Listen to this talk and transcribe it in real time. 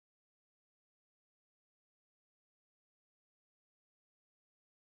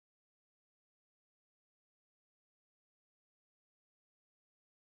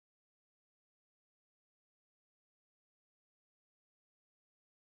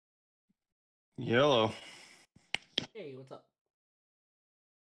Yellow. Hey, what's up?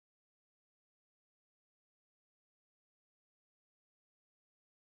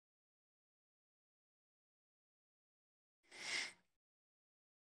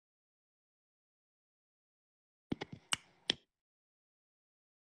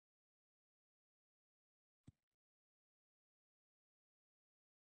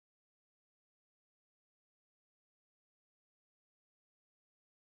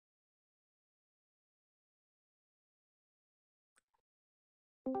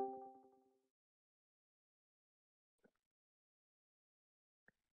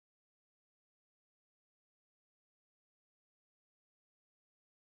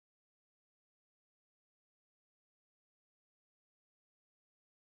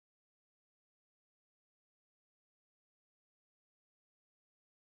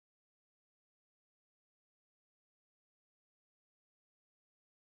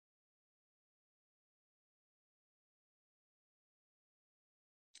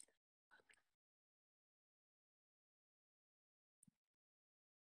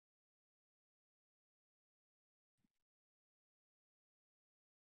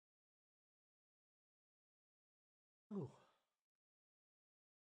 Oh,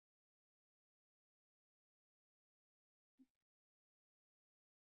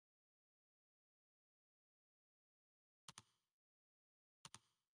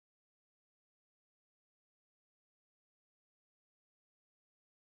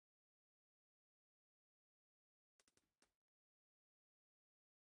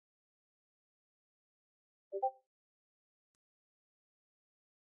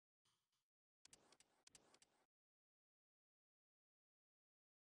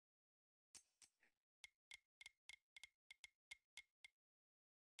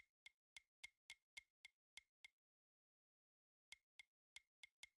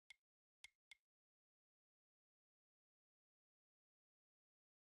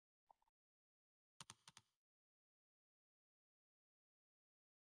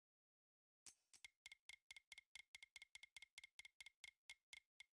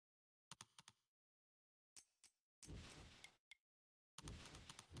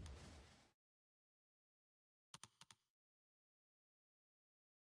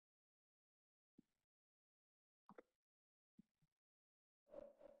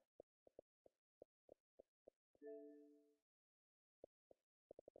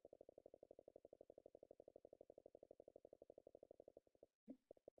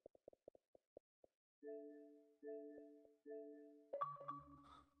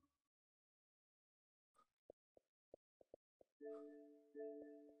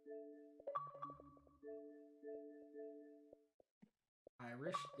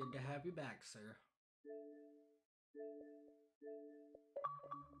 Irish, good to have you back, sir.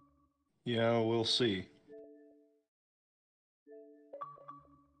 Yeah, we'll see.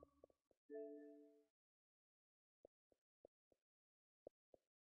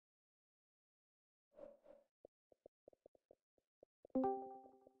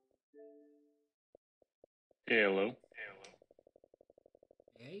 Hello.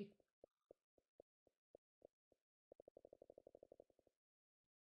 Hey,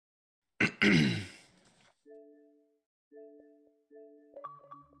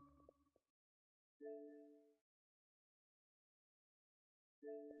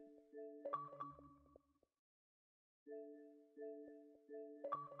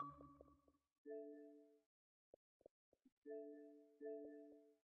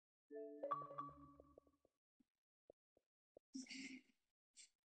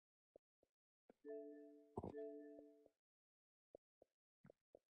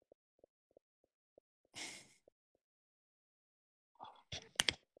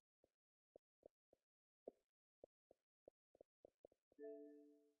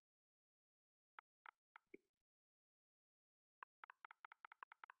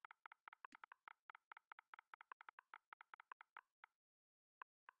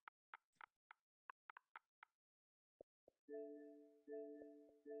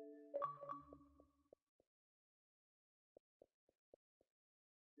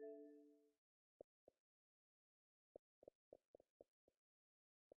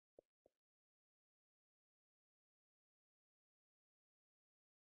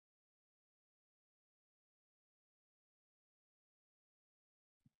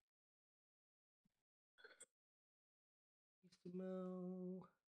 Mo.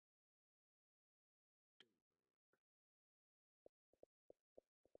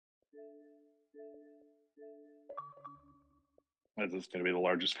 This is going to be the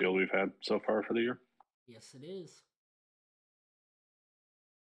largest field we've had so far for the year. Yes, it is.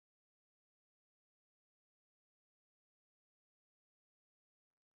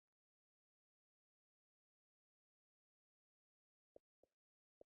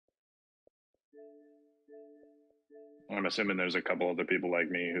 I'm assuming there's a couple other people like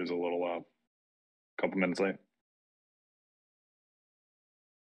me who's a little couple minutes late.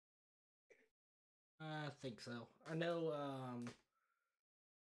 I think so. I know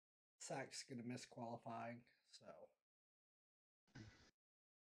Sack's gonna miss qualifying, so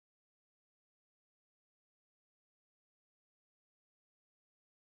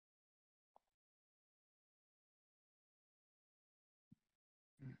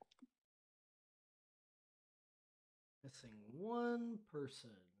missing one person.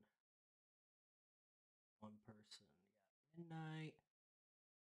 One person. We got Midnight,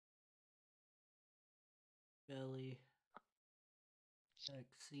 Belly, Tech,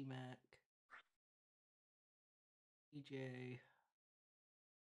 C-Mac, DJ,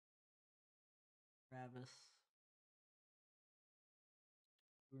 Travis,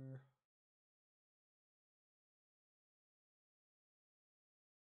 We're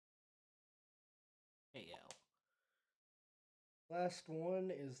AL. Last one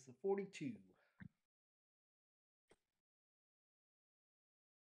is the 42.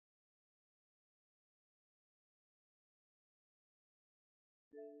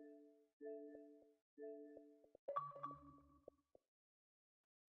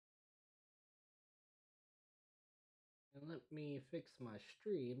 And let me fix my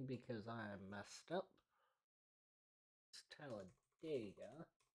stream because I messed up. It's Talladega.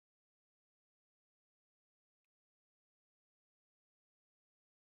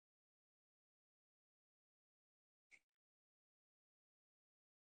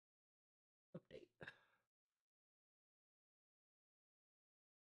 Update.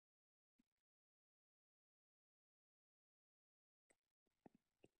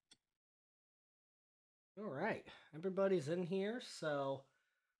 All right, everybody's in here, so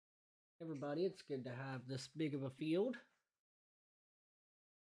everybody, it's good to have this big of a field.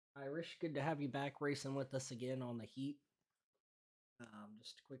 Irish, good to have you back racing with us again on the heat.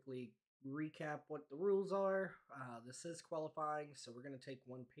 Just to quickly recap what the rules are. This is qualifying, so we're going to take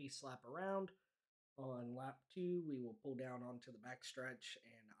one pace lap around. On lap 2, we will pull down onto the backstretch,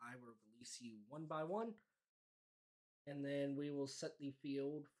 and I will release you one by one. And then we will set the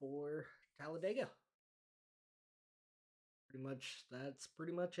field for Talladega. That's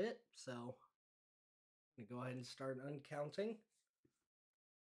pretty much it. So I'm going to go ahead and start uncounting.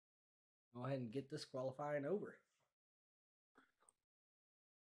 Go ahead and get this qualifying over.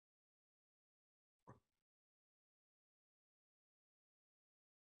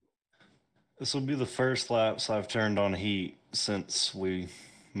 This will be the first laps I've turned on heat since we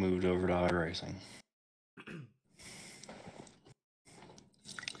moved over to iRacing.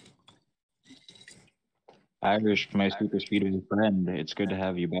 Irish, my super speedway friend, it's good to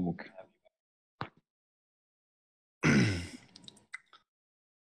have you back.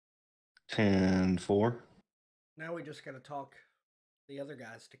 10-4. Now we just got to talk the other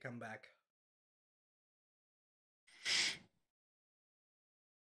guys to come back.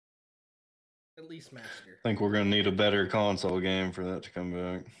 At least Master. I think we're going to need a better console game for that to come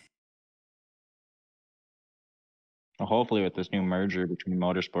back. Well, hopefully with this new merger between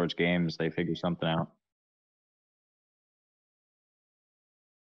motorsports games, they figure something out.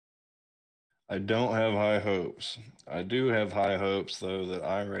 I don't have high hopes. I do have high hopes, though, that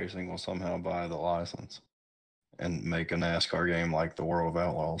iRacing will somehow buy the license and make a NASCAR game like the World of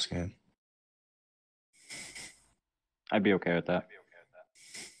Outlaws game. I'd be okay with that.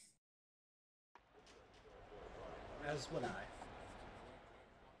 As would I.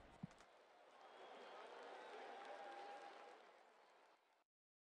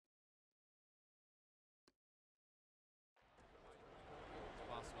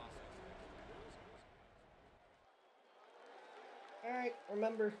 Alright,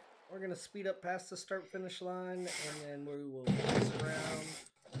 remember, we're going to speed up past the start-finish line, and then we will pace around,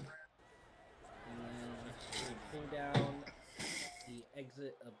 and then we'll pull down the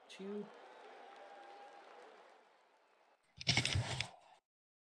exit of 2.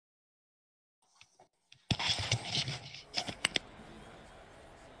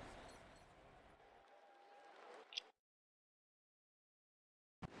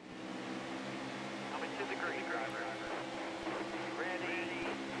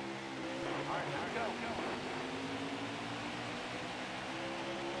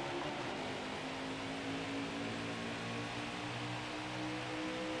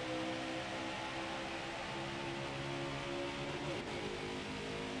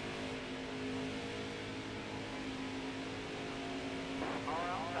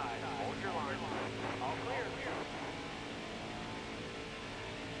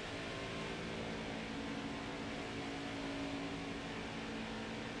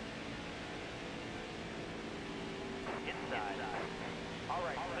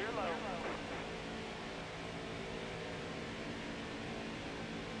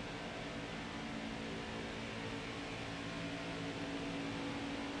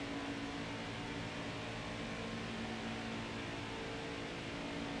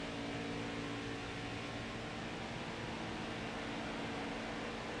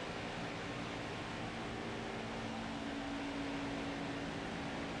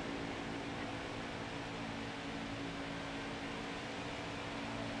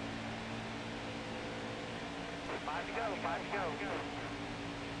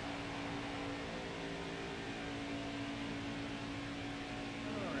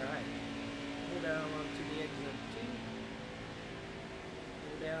 Alright. Pull down onto the exit 2.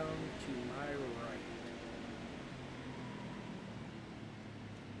 Pull down to my right.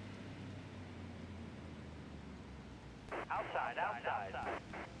 Outside.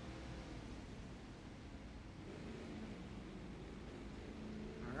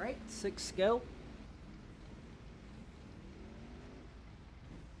 Alright, 6 go.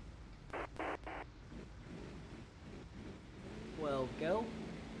 12 go.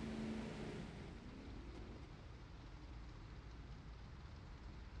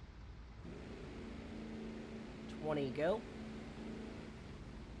 20 go.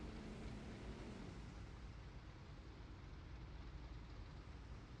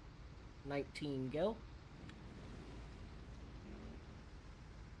 19 go.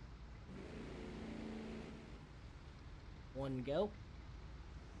 1 go.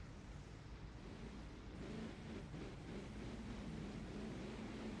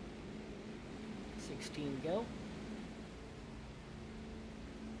 16 go.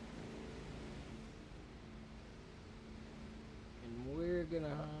 And we're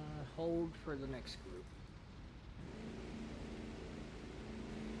gonna hold for the next group.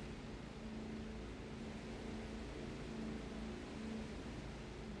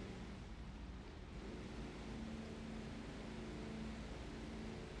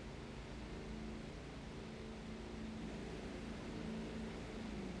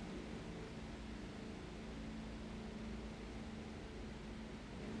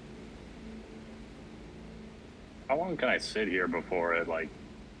 How long can I sit here before it like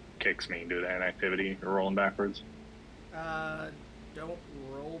kicks me due to inactivity or rolling backwards? Don't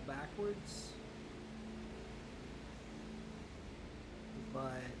roll backwards.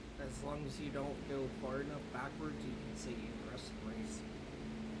 But as long as you don't go far enough backwards, you can see the rest of the race.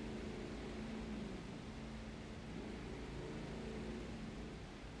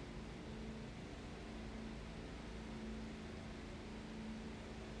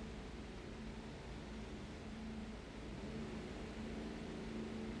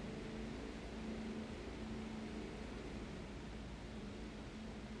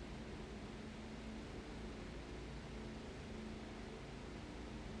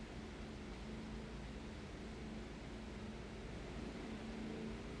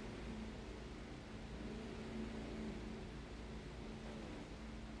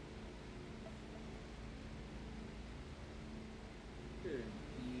 Should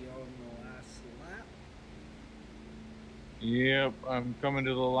be on the last lap. Yep, I'm coming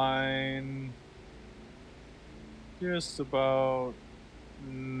to the line just about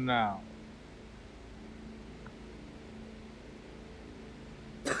now.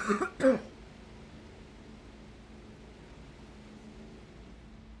 Alright.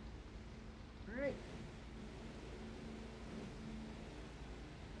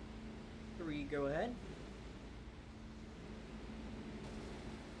 3, go ahead.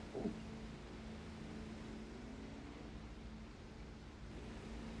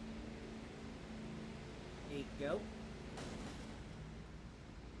 Eight, go.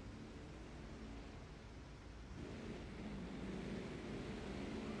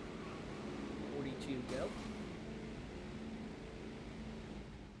 42, go.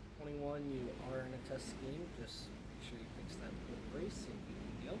 21, you are in a test scheme. Just make sure you fix that quick race so you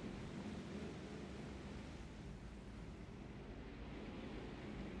can go.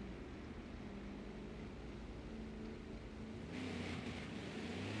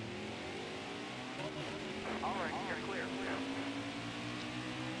 All right, you're clear.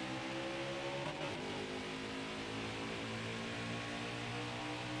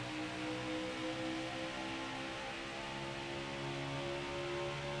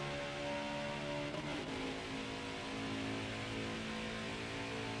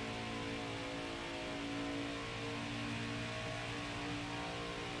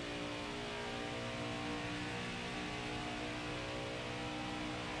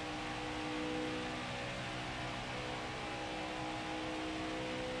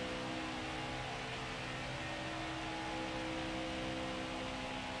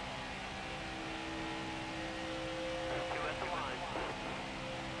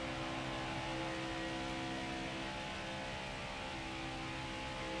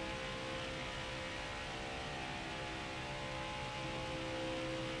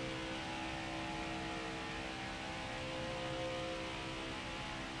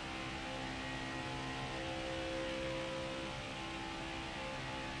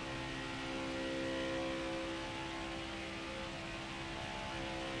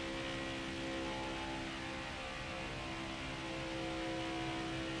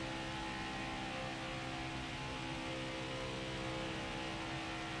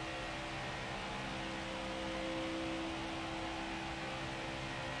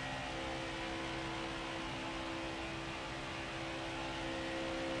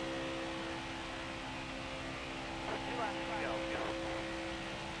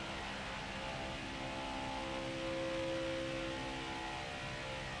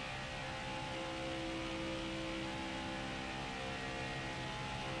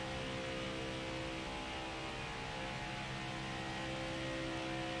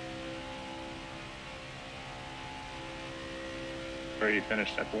 Already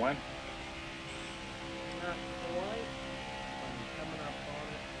finished at the line. Not quite. I'm coming up on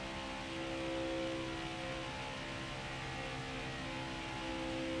it.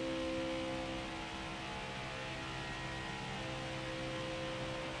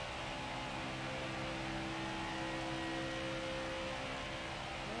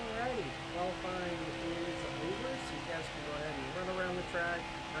 Alrighty, qualifying is over, so you guys can go ahead and run around the track,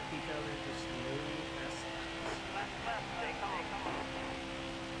 wreck each other, just no mess ups. Left, stay calm.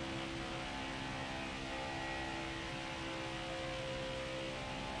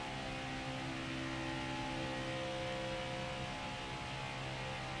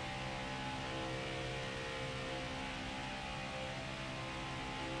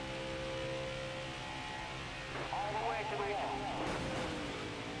 All the way to the wall.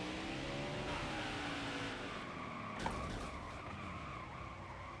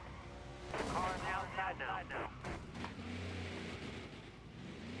 Car on the outside now.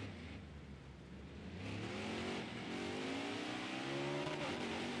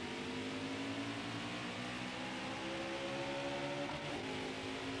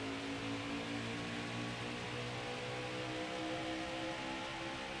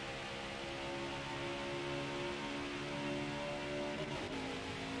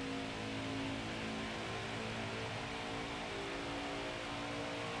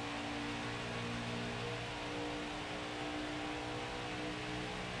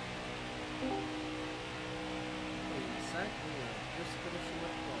 Wait a sec, we are just finishing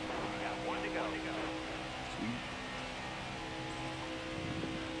up qualifying. Got one to go.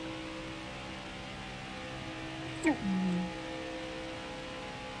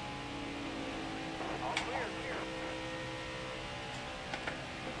 All clear.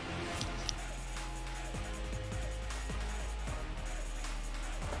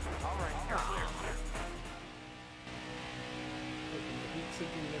 All right, you're clear. Looking the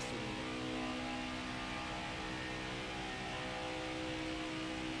heat-seeking missile.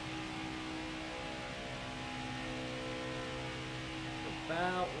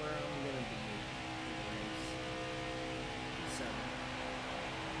 About where I'm gonna be. Anyways. 7.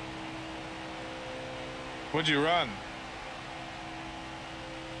 What'd you run?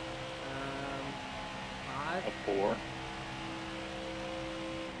 5. A 4.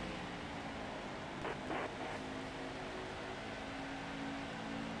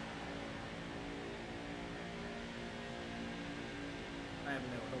 I have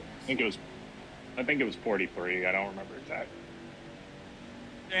no hopes. I think it was 43. I don't remember exactly.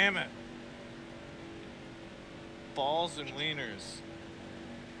 Damn it. Balls and wieners.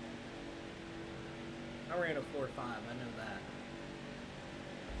 I ran a 4.5. I know that.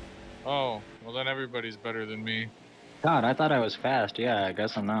 Oh, well then everybody's better than me. God, I thought I was fast. Yeah, I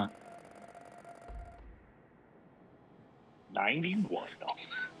guess I'm not. 91. I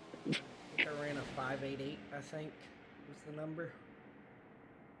think I ran a 5.88. I think was the number.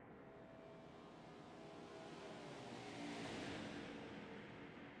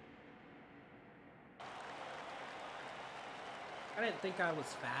 I didn't think I was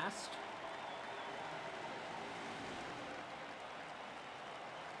fast.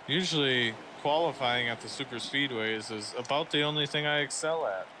 Usually, qualifying at the super speedways is about the only thing I excel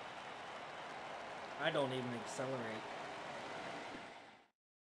at. I don't even accelerate.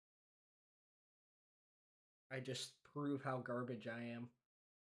 I just prove how garbage I am.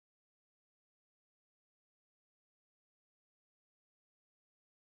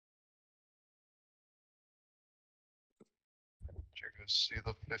 Did you guys see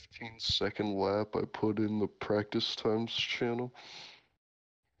the 15-second lap I put in the practice times channel?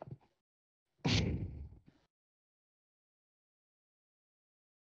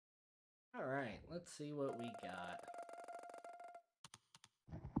 Alright, let's see what we got.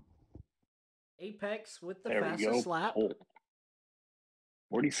 Apex with the There we go. fastest lap. Oh.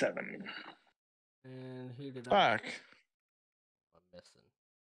 47. And who did I? Fuck. I'm missing.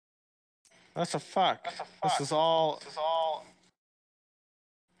 That's a fuck. This is all.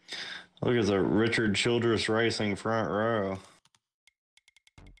 Look at the Richard Childress Racing front row.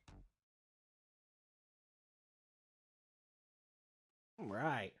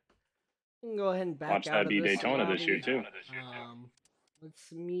 Right. We can go ahead and back Watch out that of be this Daytona this year, lobby. too.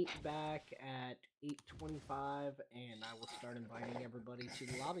 Let's meet back at 8:25, and I will start inviting everybody to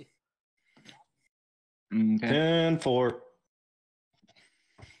the lobby. Okay. 10-4.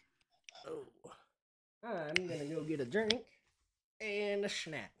 Oh, I'm gonna go get a drink and a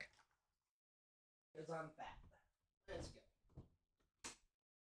snack because I'm fat. Let's go.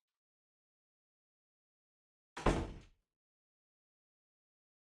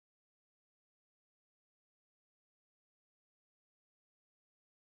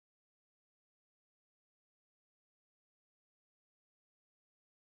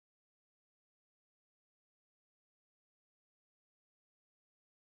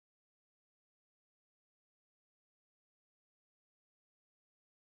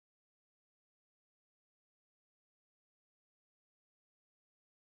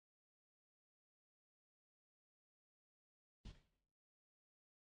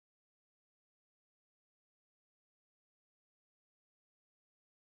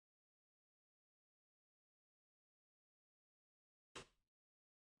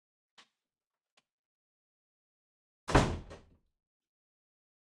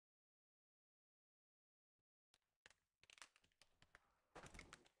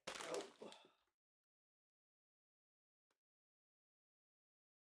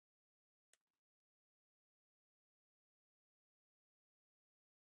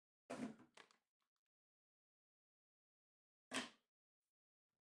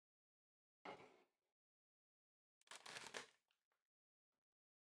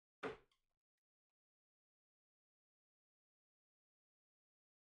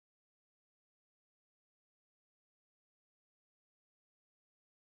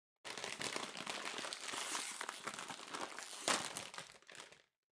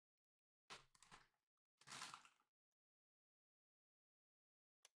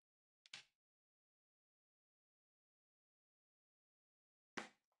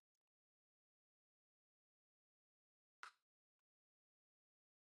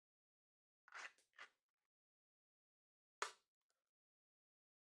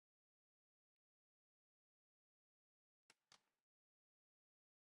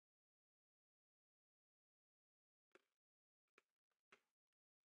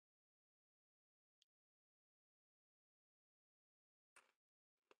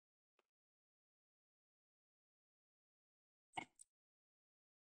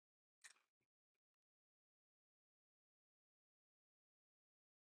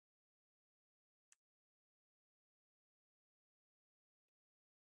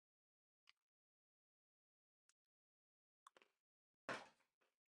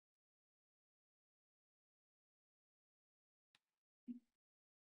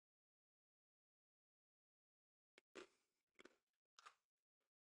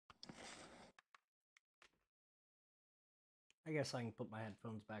 I guess I can put my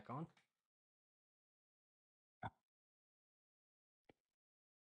headphones back on.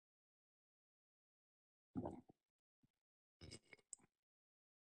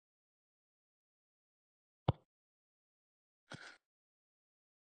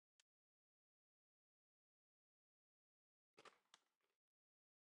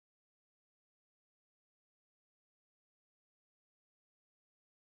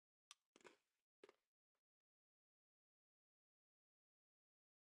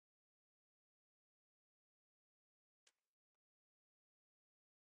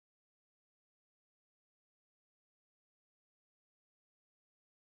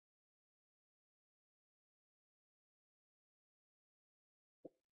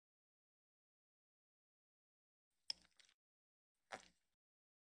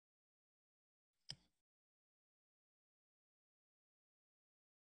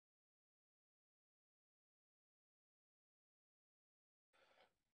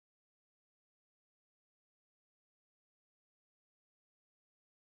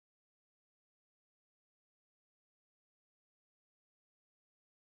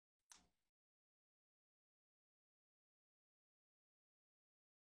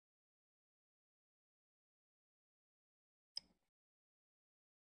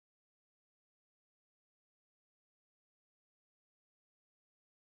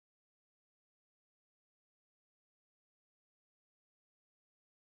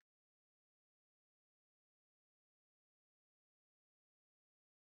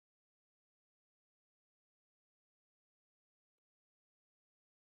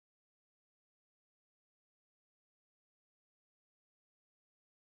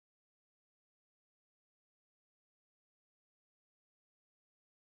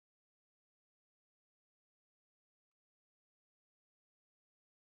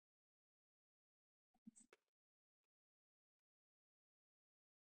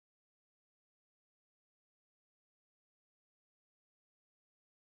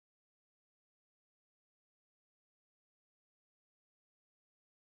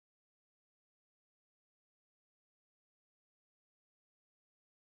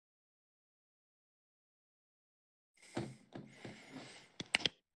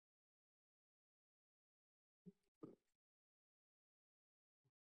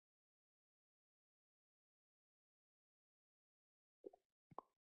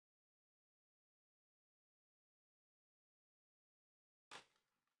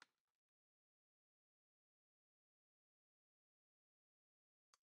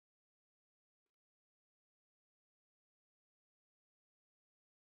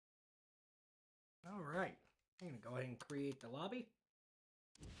 All right. I'm going to go ahead and create the lobby.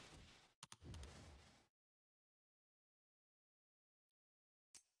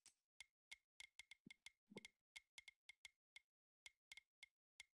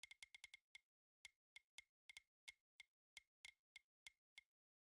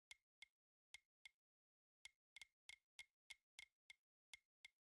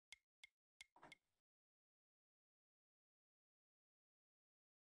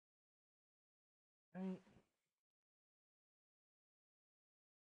 Right.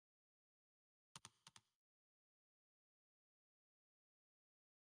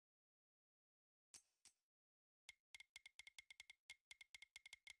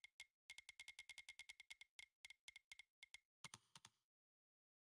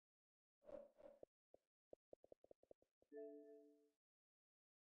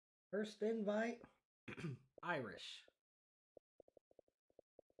 First invite, Irish.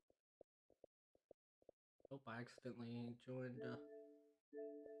 Oh, I accidentally joined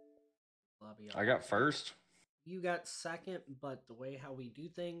lobby. I got first. You got second, but the way how we do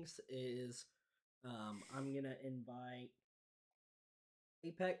things is I'm going to invite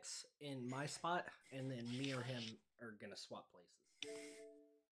Apex in my spot, and then me or him are going to swap places.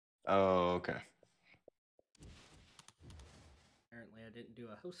 Oh, okay. Apparently, I didn't do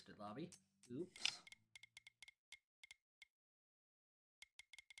a hosted lobby. Oops.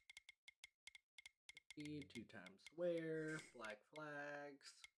 Two times swear, black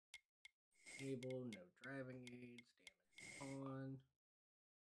flags, enable, no driving aids, damage on.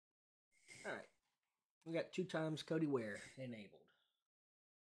 Alright. We got 2 times Cody Ware enabled.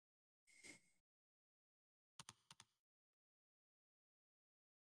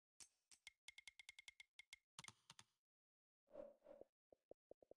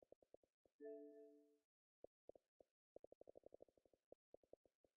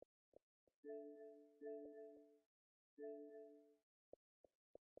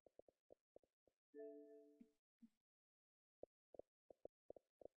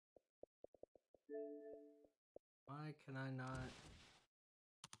 Why can I not?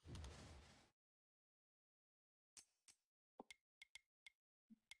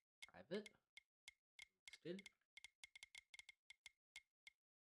 Private. Posted.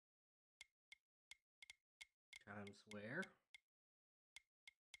 Times where?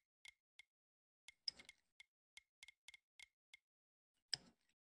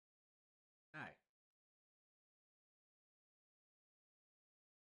 Hi.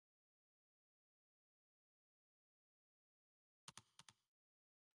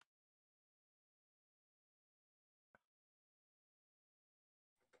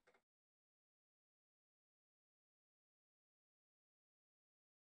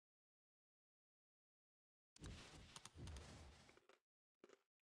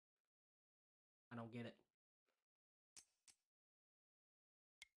 I don't get it.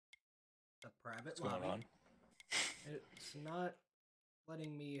 The private What's going lobby. on? It's not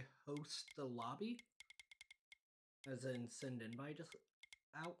letting me host the lobby, as in send invite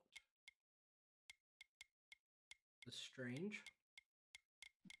out. It's strange.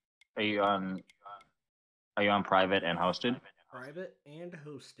 Are you on private and hosted? Private and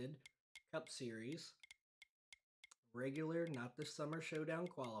hosted. Cup Series. Regular, not the Summer Showdown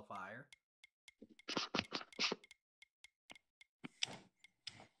qualifier.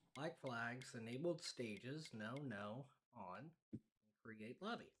 Black flags, enabled stages, no, on. Create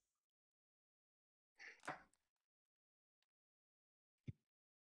lobby.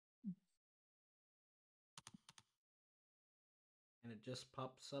 And it just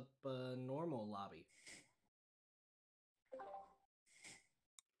pops up a normal lobby.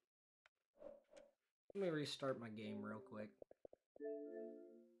 Let me restart my game real quick.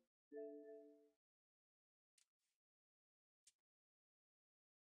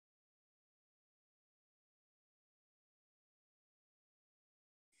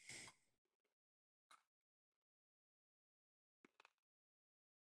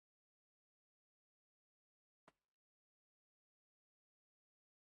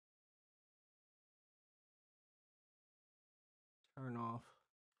 Turn off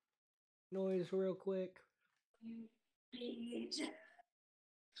noise real quick.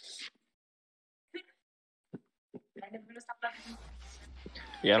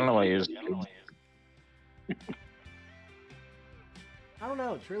 Yeah, I don't know why you I don't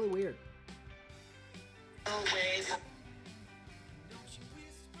know, it's really weird.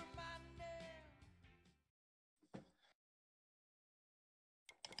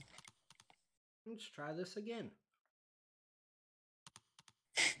 Let's try this again.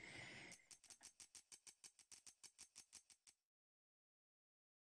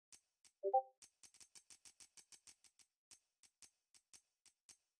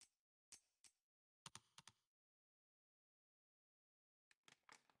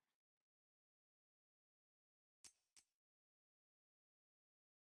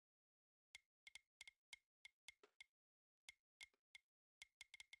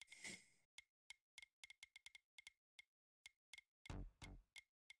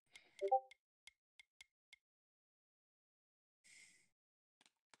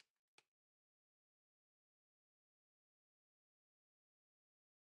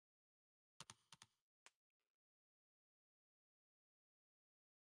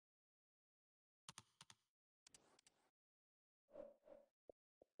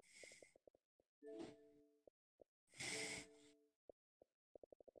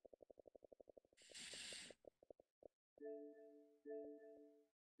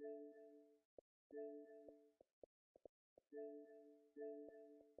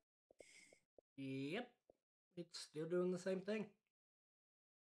 Yep, it's still doing the same thing.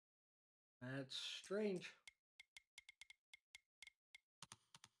 That's strange.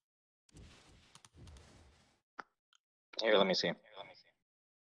 Here, let me see.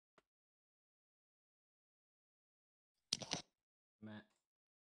 Matt.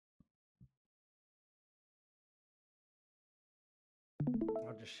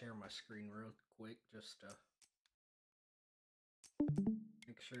 I'll just share my screen real quick just to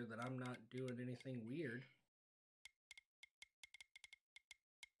make sure that I'm not doing anything weird.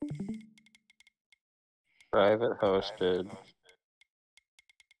 Private hosted.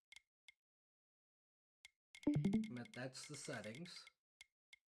 That's the settings.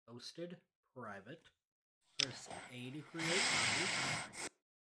 Hosted, private. Press A to create lobby.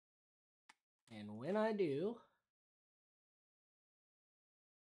 And when I do,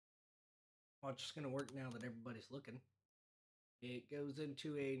 watch, it's going to work now that everybody's looking. It goes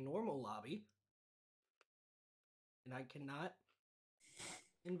into a normal lobby. And I cannot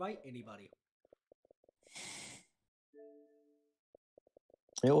invite anybody.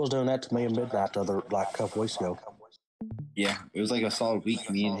 It was doing that to me at midnight the other, like a couple weeks ago. Yeah, it was like a solid week.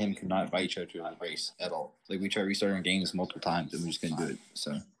 Me and him could not invite each other to a race at all. Like we tried restarting games multiple times and we just couldn't do it.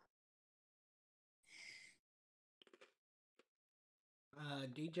 So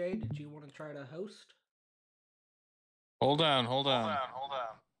DJ, did you want to try to host? Hold on.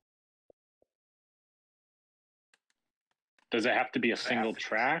 Does it have to be a single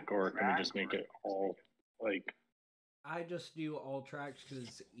track, or can we just make it all like? I just do all tracks because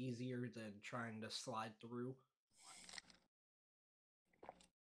it's easier than trying to slide through.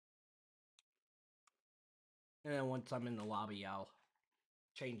 And then once I'm in the lobby, I'll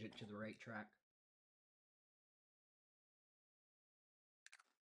change it to the right track.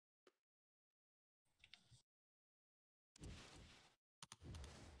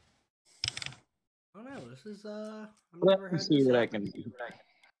 Oh no, this is I've never Let me had see this what I happen. can do.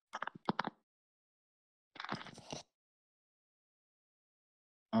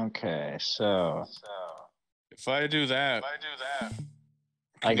 Okay, so If I do that,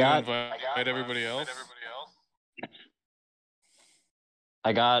 I can got you invite everybody else?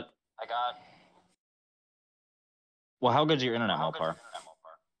 I got. Well, how good's your internet, Mopar?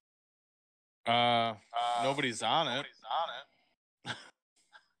 Nobody's on it.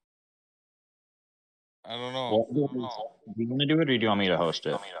 I don't know. Well, do you want to do it, or do you want me to host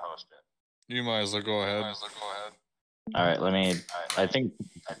it? You might as well go ahead. All right, let me. I think.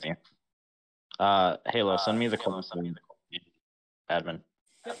 Halo, send me the code. Admin.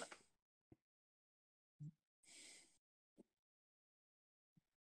 Yep.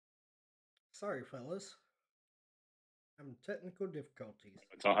 Sorry, fellas. I'm technical difficulties.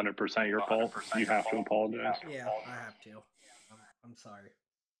 It's 100% your fault. You have to apologize. Yeah, I have to. I'm sorry.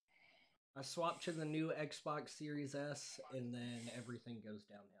 I swapped to the new Xbox Series S, and then everything goes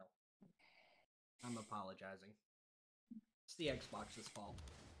downhill. I'm apologizing. It's the Xbox's fault.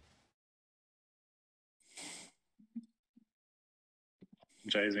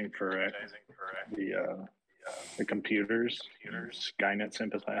 Apologizing for the computers. Skynet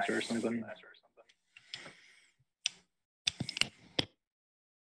sympathizer or something.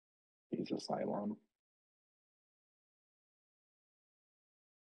 He's asylum.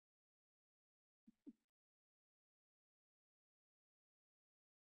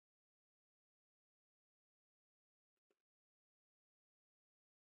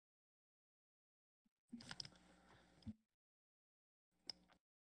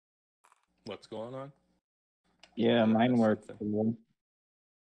 What's going on? Yeah, Did I mine miss worked. something?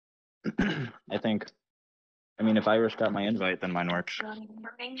 I think. I mean, if Irish got my invite, then mine works.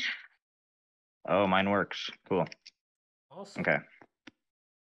 Oh, mine works. Cool. Awesome. Okay.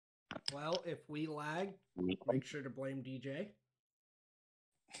 Well, if we lag, make sure to blame DJ.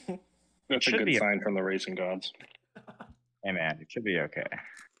 That's a Should good be- sign from the racing gods. Hey man, it should be okay.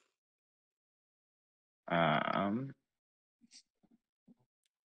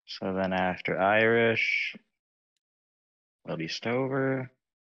 So then after Irish, will be Stover.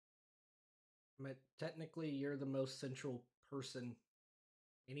 But technically, you're the most central person,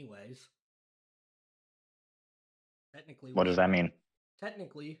 anyways. Technically, What does that mean?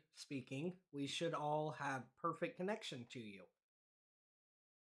 Technically speaking, we should all have perfect connection to you.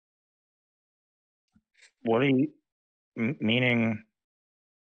 What are you meaning?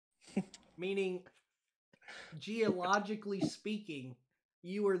 Meaning, geologically speaking,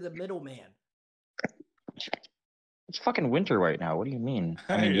 you are the middleman. It's fucking winter right now. What do you mean?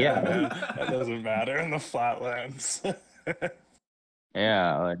 I mean, Yeah, yeah, man, that doesn't matter in the flatlands.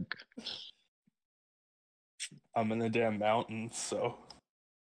 yeah. Like, I'm in the damn mountains, so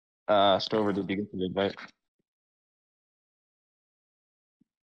Stover, did you get the invite?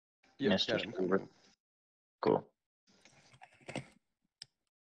 Yep, Mr. got him. Stover. Cool.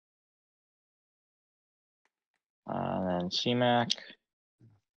 Then CMAC.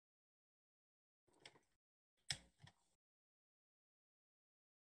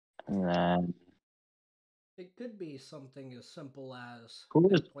 And then It could be something as simple as Who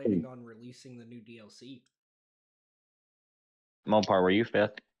they're is- planning on releasing the new DLC. Mopar, were you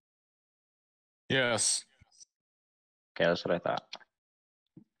fifth? Yes. Okay, that's what I thought.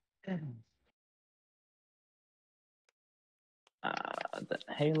 Then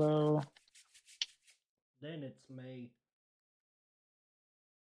Halo. Then it's May.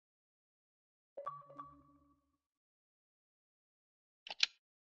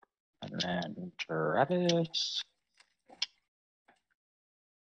 And then Travis.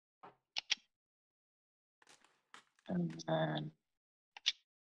 And then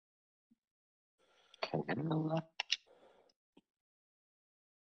Kayla.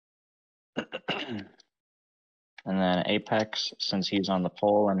 And then Apex, since he's on the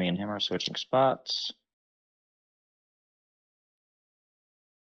pole and me and him are switching spots.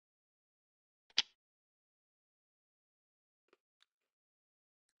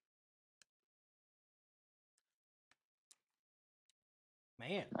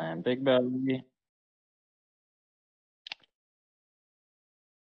 Man, And Big Belly.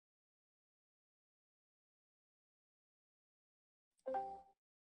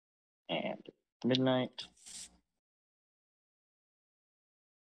 And midnight.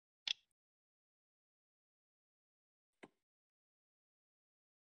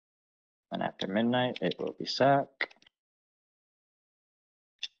 And after midnight, it will be sack.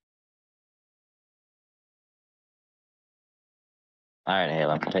 All right,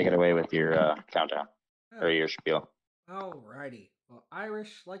 Halo, take it away with your countdown or your spiel. Alrighty. Well,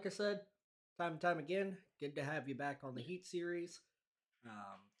 Irish, like I said, time and time again, good to have you back on the Heat series.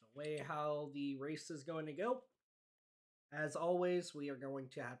 The way how the race is going to go, as always, we are going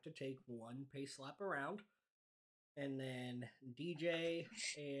to have to take one pace lap around. And then DJ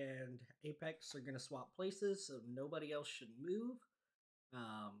and Apex are going to swap places, so nobody else should move.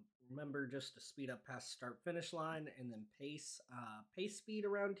 Remember just to speed up past start finish line, and then pace speed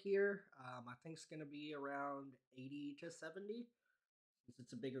around here. I think it's going to be around 80 to 70. Since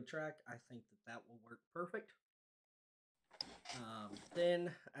it's a bigger track, I think that will work perfect.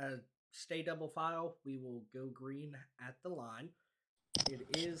 Then stay double file. We will go green at the line. It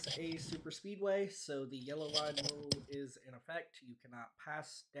is a super speedway, so the yellow line rule is in effect. You cannot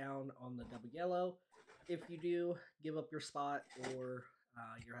pass down on the double yellow. If you do, give up your spot, or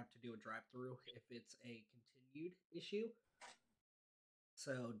you have to do a drive-through if it's a continued issue.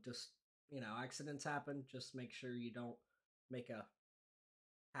 So just, accidents happen. Just make sure you don't make a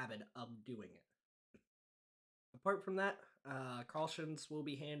habit of doing it. Apart from that, cautions will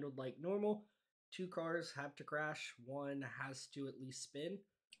be handled like normal. 2 cars have to crash. 1 has to at least spin.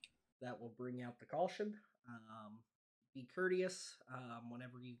 That will bring out the caution. Be courteous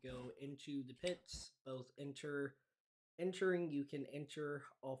whenever you go into the pits. Both entering, you can enter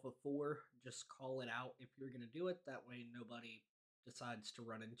off of 4. Just call it out if you're going to do it. That way nobody decides to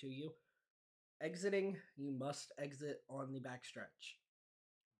run into you. Exiting, you must exit on the backstretch.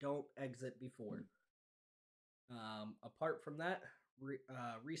 Don't exit before. Apart from that,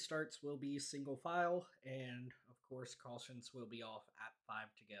 restarts will be single file, and of course cautions will be off at 5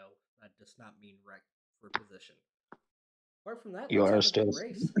 to go. That does not mean wreck for position. Apart from that, You let's are have a still good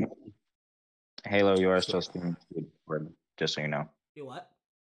race. Halo. You are still streaming through Discord, just so you know. You what?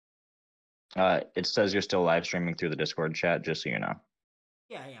 It says you're still live streaming through the Discord chat, just so you know.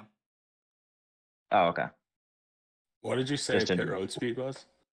 Yeah, I am. Oh, okay. What did you say Just pit didn't- road speed was?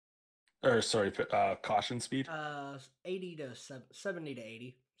 Or sorry, caution speed? 80 to 70 to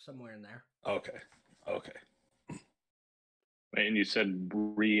 80, somewhere in there. Okay. And you said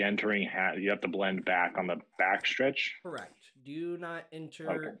re-entering, you have to blend back on the backstretch? Correct. Do not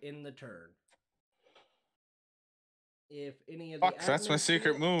enter in the turn. If any of the Fuck, that's my admins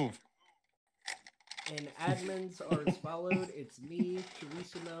secret do it, move. and admins are as followed, it's me,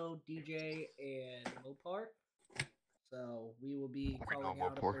 Turisimo, DJ, and Mopar. So we will be calling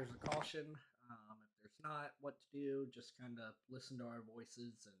out if Mopar. there's a caution. If there's not, what to do, just kind of listen to our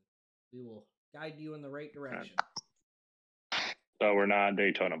voices, and we will guide you in the right direction. So we're not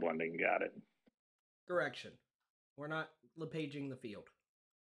Daytona blending, got it. Correction. We're not LePaging the field.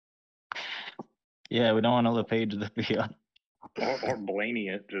 Yeah, we don't want to LePage the field. Or Blaney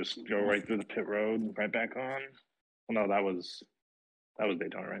it, just go right through the pit road, right back on. Well, no, that was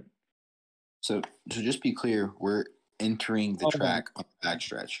Daytona, right? So to just be clear, we're entering the track on the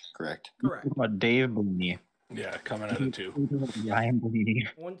backstretch, correct? Correct. About Dave Blaney. Yeah, coming out of 2. Ryan Blaney.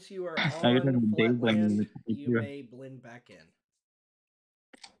 Once you are No, you're on talking Dave flat land, Blaney. you may blend back in.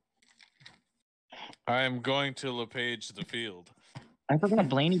 I am going to LePage the field. I forgot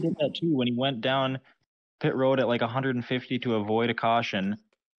Blaney did that too when he went down pit road at like 150 to avoid a caution,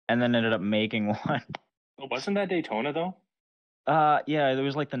 and then ended up making one. Oh, wasn't that Daytona though? Yeah, there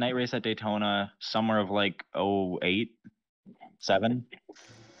was like the night race at Daytona, summer of like 08, 7.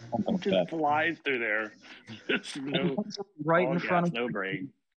 Something like Just that. flies through there. Just no, Right all in front gas, of no brake,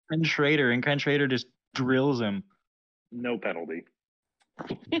 Ken Schrader, and Ken Schrader just drills him. no penalty.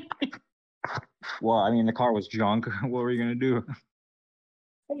 Well, I mean, the car was junk. What were you gonna do?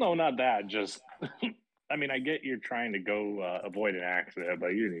 Well, no, not that. Just, I mean, I get you're trying to go avoid an accident, but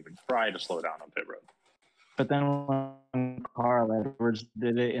you didn't even try to slow down on pit road. But then when Carl Edwards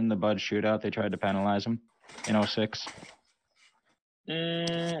did it in the Bud shootout, they tried to penalize him in 06.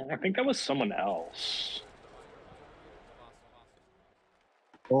 I think that was someone else.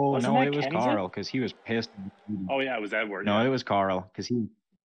 Oh, Wasn't no, that it was Kenseth? Carl, because he was pissed. Oh yeah, it was Edward. No, yeah. it was Carl, because he,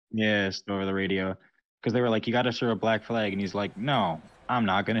 yes, over the radio. Because they were like, you got to serve a black flag. And he's like, no, I'm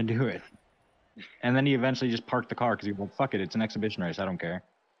not going to do it. And then he eventually just parked the car because he was like, fuck it, it's an exhibition race. I don't care.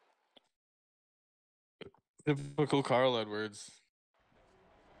 Typical Carl Edwards.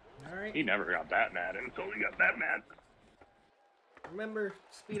 All right. He never got that mad until he got that mad. Remember,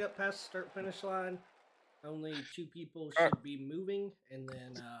 speed up past the start finish line. Only 2 people should be moving, and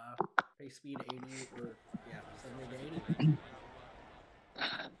then pace speed 80 or 70 to 80.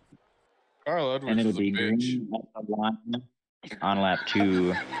 Carl And Edwards it'll is a be bitch. green at the line on lap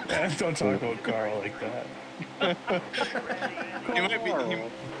 2. Don't talk about Carl like that.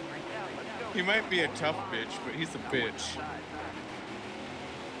 He might be a tough bitch, but he's a bitch.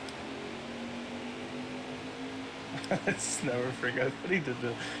 I just never forget what he did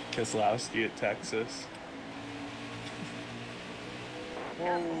to Keselowski at Texas.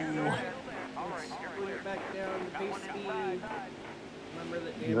 Bring it back down to pace speed. Remember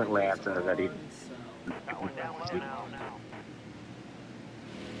that He's at damage is laps already. on, so That one down low now.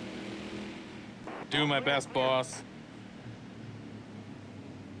 Do my best, boss.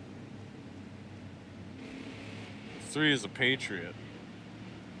 Three is a patriot.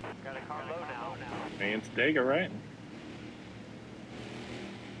 Got a car low now. Hey, it's Dega, right?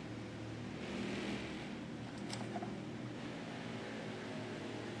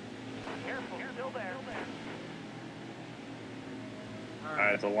 Careful, still there. all All right,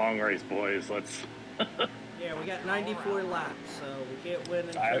 right. it's a long race, boys. Let's. Yeah, we got 94 laps, so we can't win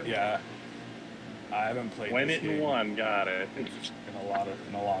in turn Yeah. I haven't played Win this it in game one, got it. in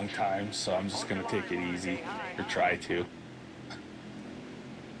a long time, so I'm just gonna take it easy, or try to.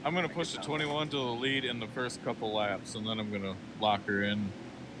 I'm gonna push the 21 to the lead in the first couple laps, and then I'm gonna lock her in,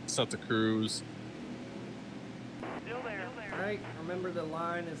 set the cruise. Still there. All right, remember the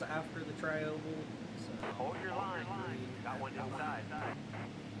line is after the tri-oval. So Hold your line. Got one inside.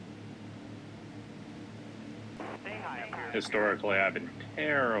 Stay high up here. Historically, I've been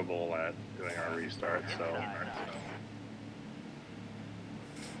terrible at doing our restart, so.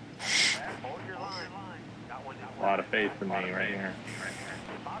 Hold your line. Got one A lot of faith in me right here.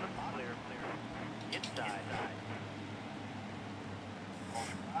 Bottom clear. Inside.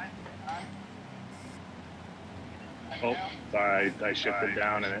 Oh, sorry, I shifted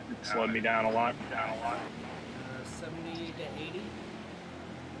down and it slowed me down a lot. 70 to 80.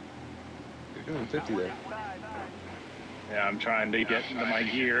 You're doing 50 there. Yeah, I'm trying to get into my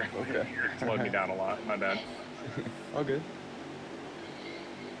gear. Okay. It slowed me down a lot. My bad. All good.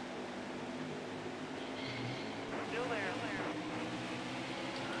 Still there.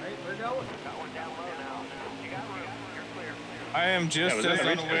 All right, we're going. Got one down low now. You got room. You're clear. I am just was as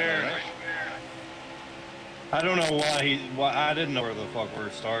that unaware. I don't know why I didn't know where the fuck we're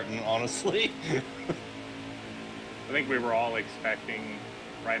starting, honestly. I think we were all expecting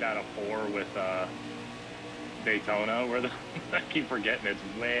right out of 4 with Daytona, where I keep forgetting it's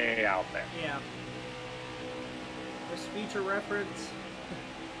way out there. Yeah. This feature reference.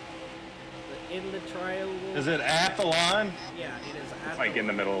 In the tri-oval. Is it at the line? Yeah, it is at It's like in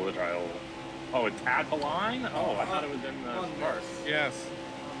the middle of the trial. Oh, it's at the line? Oh, I thought it was in the on start. this. Yes,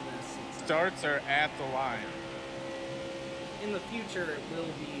 On this, it's, starts are at the line. in the future, it will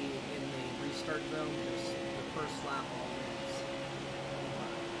be in the restart zone, just the first lap always.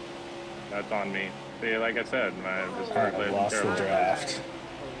 That's on me. See, like I said, my I historically lost the draft.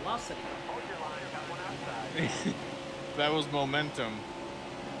 Velocity. Hold your line. Got one outside. That was momentum,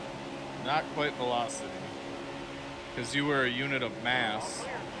 not quite velocity. Because you were a unit of mass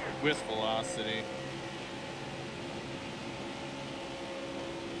with velocity.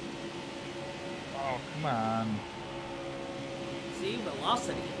 Oh, come on. See,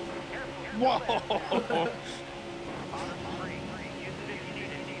 velocity. Whoa! Bottom three. Use it if you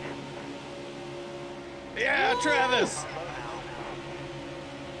need it. Yeah, Travis!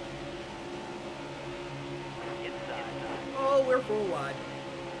 Inside. Oh, we're full wide.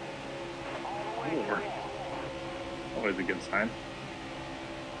 All the way to the wall. Always a good sign.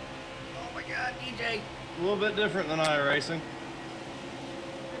 Oh my god, DJ. A little bit different than iRacing.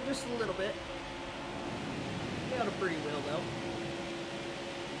 Just a little bit. Got a pretty wheel though.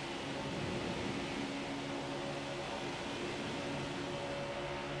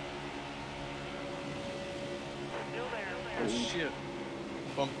 Still there. Oh shit.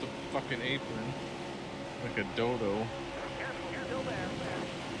 Bumped the fucking apron. Like a dodo. Careful. Still there.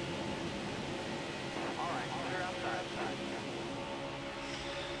 All right. Clear outside.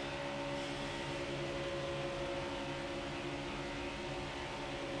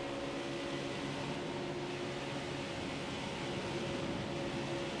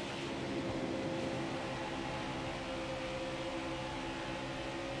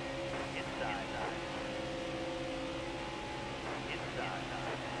 Inside. Inside.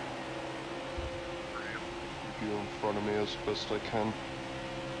 Keep you in front of me as best I can.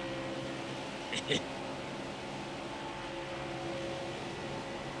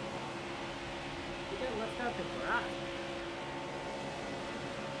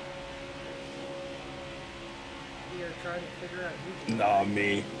 they're trying to figure out who. Nah,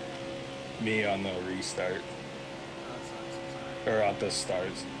 me on the restart. That sucks. I'm sorry. Or at the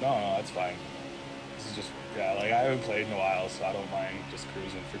starts. No, that's fine. This is just, yeah, like I haven't played in a while, so I don't mind just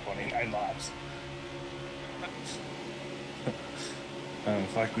cruising for 29 laps. I'm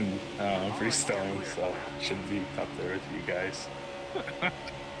pretty stoned, so shouldn't be up there with you guys.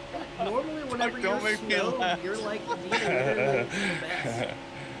 Normally, whenever Don't you're make me stoned, laugh. you're like literally the best.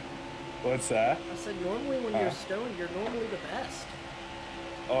 What's that? I said normally when you're stoned, you're normally the best.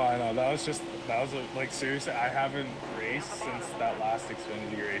 Oh, I know. That was like, seriously, I haven't raced since that last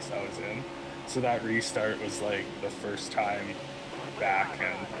Xfinity race I was in. So that restart was like the first time back,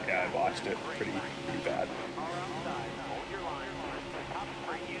 and yeah, I watched it pretty bad.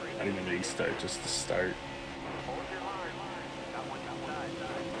 I didn't even restart, just to start.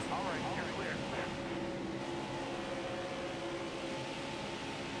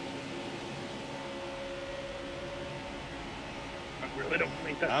 I really don't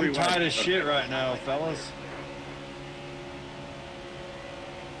think that. I'm tired of shit right now, fellas.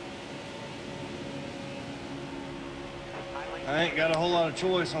 I ain't got a whole lot of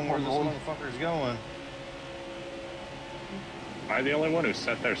choice on where this motherfucker's going. Am I the only one who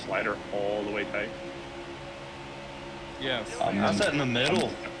set their slider all the way tight? Yes. I sat in the middle.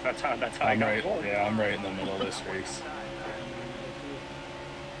 That's how I I'm got right. going. Yeah, I'm right in the middle of this race.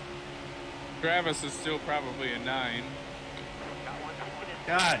 Travis is still probably a 9.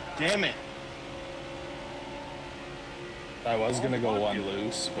 God damn it. I was gonna go one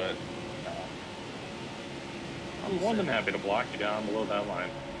loose, but no. I'm more than happy to block you down below that line.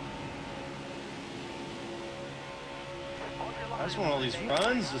 I just want all these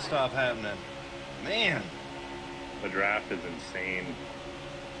runs to stop happening. Man. The draft is insane.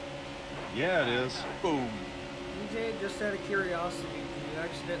 Yeah, it is. Boom. DJ, just out of curiosity, can you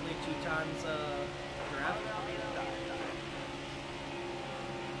accidentally 2 times draft?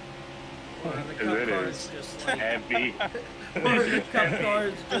 Or are the cup It cards is just like heavy. or are the cup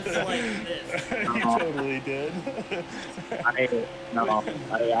cards just like this? You totally did. I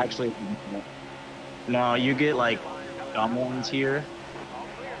actually no. You get like dumb ones here.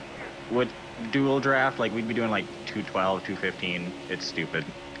 With dual draft, like we'd be doing like 212, 215. It's stupid.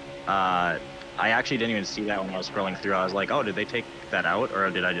 I actually didn't even see that when I was scrolling through. I was like, oh, did they take that out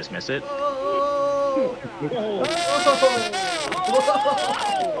or did I just miss it? Oh! Whoa!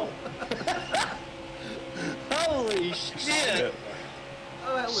 Holy shit.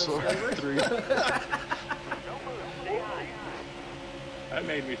 Oh, that was Sorry, over. 3. That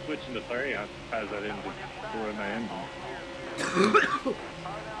made me switch into 3 as I didn't destroy my engine.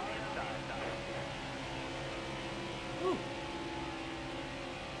 Ooh.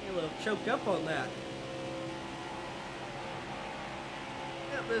 A little choked up on that.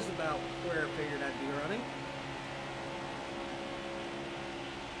 Yep, this is about where I figured I'd be running.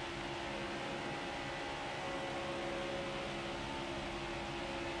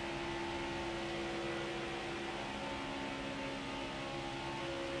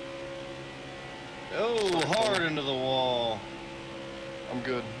 Oh, hard into the wall. I'm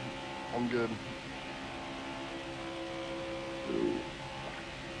good. I'm good.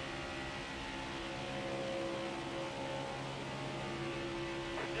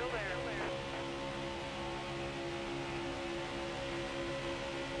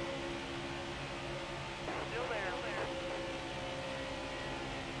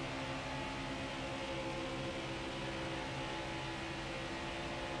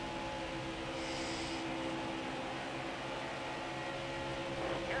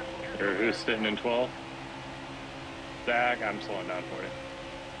 Or who's sitting in 12? Zach, I'm slowing down for you.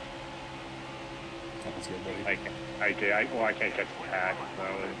 Sounds good, buddy. I can't catch the pack, so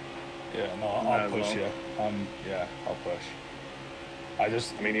Yeah, no, Might I'll as push well. you. Yeah, I'll push. I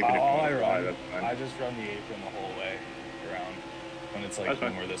mean, even if you all want I to fly, run, that's fine. I just run the apron the whole way around when it's like That's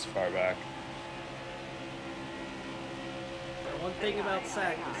when fine. we're this far back. The one thing about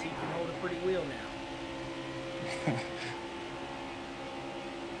Sack is he can hold a pretty wheel now.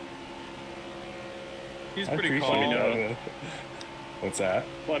 He's I pretty appreciate calm. that. What's that?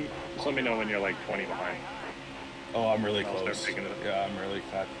 Just let me know when you're like 20 behind. Oh, I'm really I'll start close. picking it up. Yeah, I'm really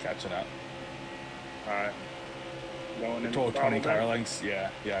catching up. All right. Going in. Total 20 throttle car then? lengths.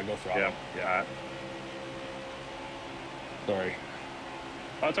 Yeah, go throttle. Yeah. All right. Sorry.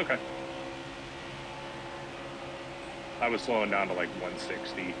 Oh, it's okay. I was slowing down to like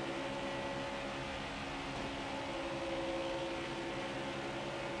 160.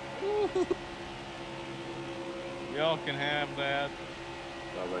 Y'all can have that.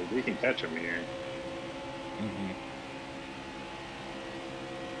 So I was like, we can catch him here. Mm-hmm.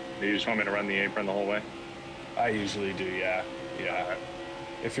 Do you just want me to run the apron the whole way? I usually do, yeah. Yeah.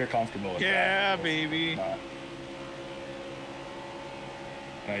 If you're comfortable with that. Yeah, baby.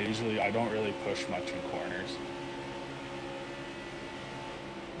 I don't really push much in corners.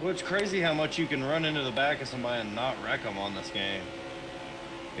 Well, it's crazy how much you can run into the back of somebody and not wreck them on this game.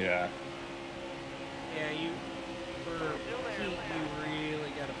 Yeah. Yeah, for heat, you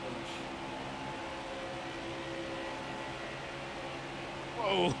really gotta push.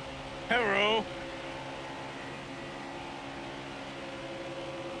 Whoa. Hello.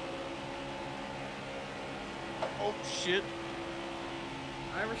 Oh, shit.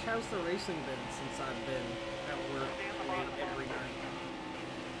 Irish, how's the racing been since I've been at work every night?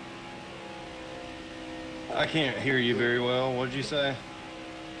 I can't hear you very well. What'd you say?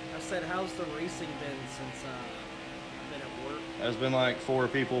 I said, how's the racing been since I've been at work? There's been like 4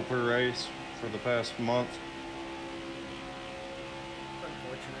 people per race for the past month.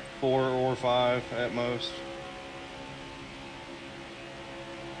 Unfortunate. 4 or 5 at most.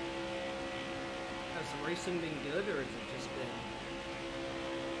 Has the racing been good, or has it just been...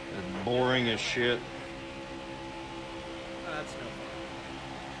 It's boring as shit. Oh, that's no fun.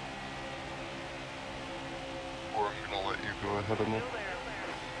 Or I'm gonna let you go ahead of me.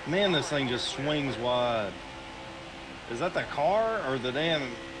 Man, this thing just swings wide. Is that the car or the damn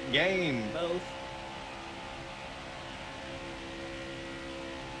game? Both.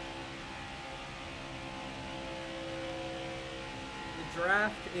 The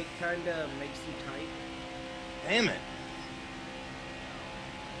draft, it kind of makes you tight. Damn it.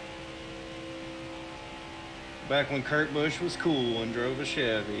 Back when Kurt Busch was cool and drove a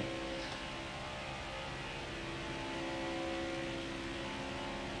Chevy.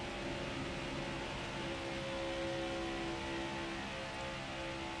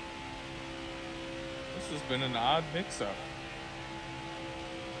 This has been an odd mix-up.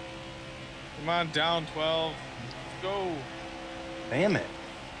 Come on, down 12. Let's go. Damn it.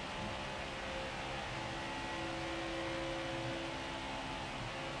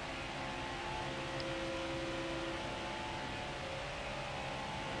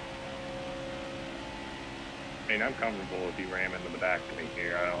 I mean, I'm comfortable if you ram into the back of me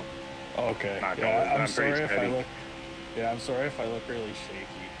here. I don't. Okay. Not Yeah, going- I'm I'm pretty sorry if I steady. look. Yeah, I'm sorry if I look really shaky.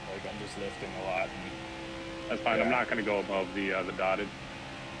 Like I'm just lifting a lot. And, That's fine. Yeah. I'm not going to go above the dotted.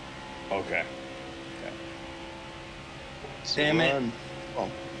 okay. Damn it. Oh,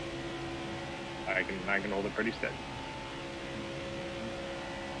 I can hold it pretty steady.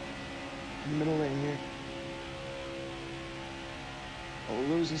 middle lane here. Oh, we're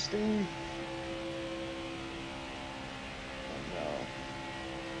losing steam. Oh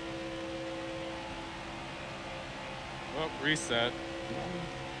Oh, reset.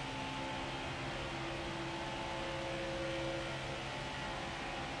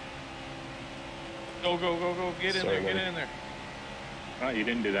 Go, go, go, go. Get in Sorry, there, get buddy. in there. Oh, you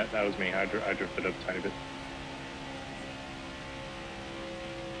didn't do that. That was me. I drifted up a tiny bit.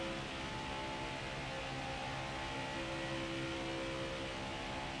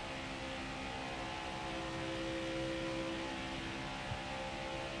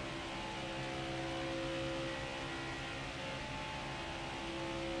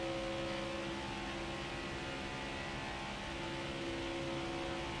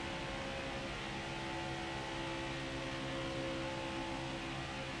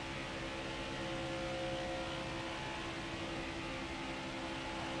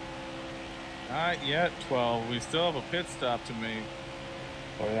 Not yet, 12. We still have a pit stop to make.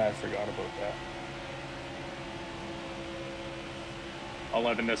 Oh yeah, I forgot about that.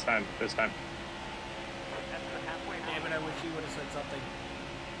 11 this time. This time. Damn it, I wish you would have said something.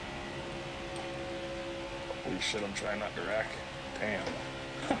 Holy shit, I'm trying not to wreck. Damn.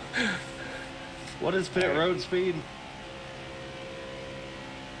 What is pit road speed?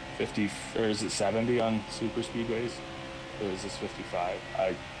 50, or is it 70 on super speedways? Or is this 55?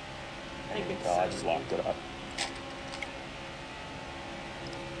 I think it's I just 70. locked it up.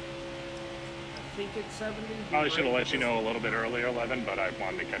 I think it's 70. Probably should have let you know a little bit earlier, 11, but I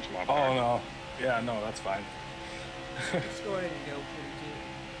wanted to catch him off guard. Oh no. Yeah, no, that's fine. Let's go ahead and go 42.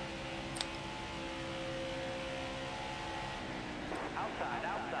 Outside.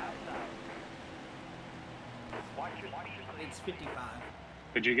 Watch your It's 55.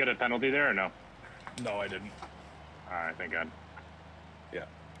 Did you get a penalty there or no? No, I didn't. All right, thank God. Yeah.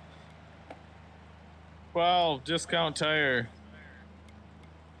 12, discount tire.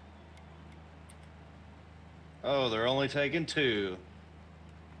 Oh, they're only taking 2.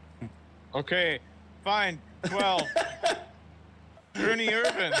 Okay, fine. 12. Ernie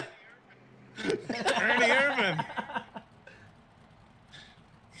Irvin. Ernie Irvin.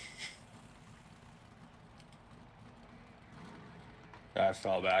 I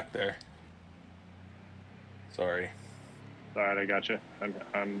fell back there. Sorry. All right, I got you.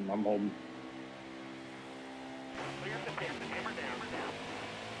 I'm holding.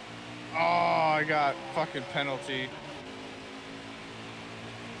 Oh, I got fucking penalty.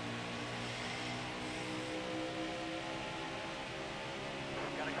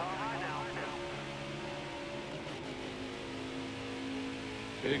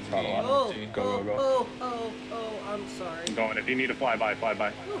 Big penalty. Go. I'm sorry. I'm going. If you need to fly by, fly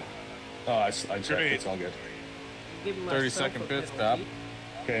by. Oh, I checked. It's all good. Giving 30-second myself a pit penalty.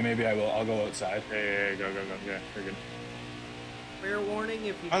 stop. Okay, maybe I will. I'll go outside. Yeah, go. Yeah, you're good. Fair warning,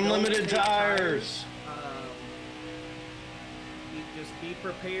 if you Unlimited don't take tires. You just be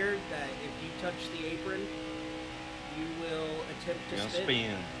prepared that if you touch the apron, you will attempt to Gonna spin.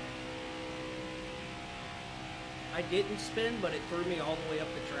 spin. I didn't spin, but it threw me all the way up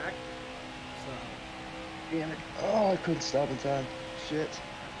the track. So Damn it. Oh, I couldn't stop in time. Shit.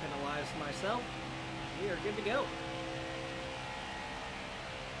 I penalized myself. We are good to go.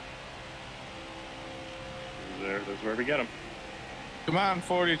 That's where we get them. Come on,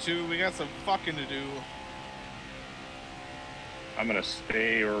 42. We got some fucking to do. I'm gonna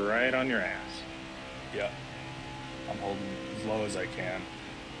stay right on your ass. Yeah. I'm holding as low as I can.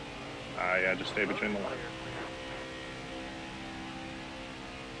 Yeah, just stay between the lines.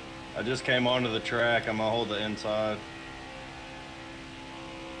 I just came onto the track. I'm gonna hold the inside.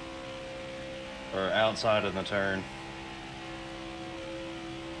 Or outside of the turn.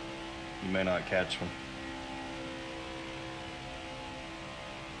 You may not catch me.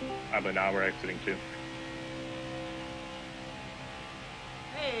 But now we're exiting too.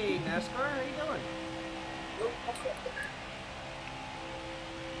 Hey, NASCAR, how you doing?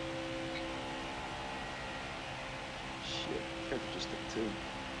 Shit. I just took two.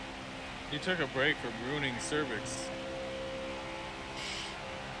 You took a break from ruining cervix.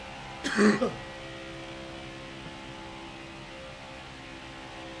 I've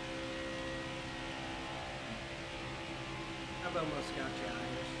almost got you,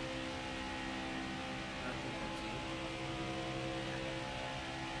 Irish. I think that's it.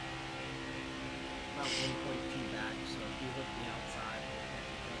 About 1.2 back, so if you hit the outside, we'll catch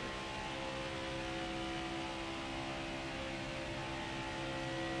each other.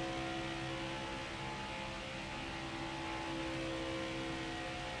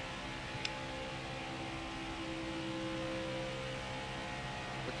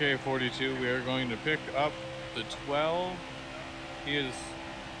 Okay, 42. We are going to pick up the 12. He is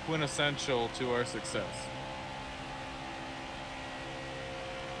quintessential to our success.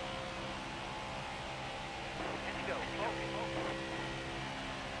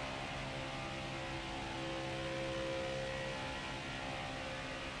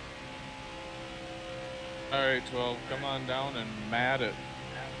 All right, 12. Come on down and mat it.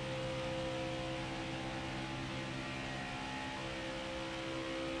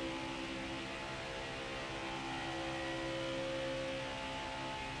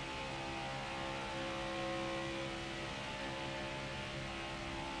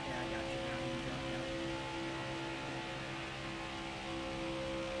 Yeah, I got you now. You drop out.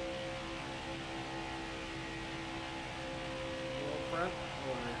 Go up front, or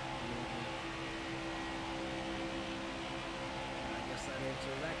you want me? I guess that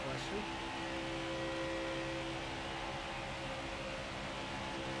answers that question.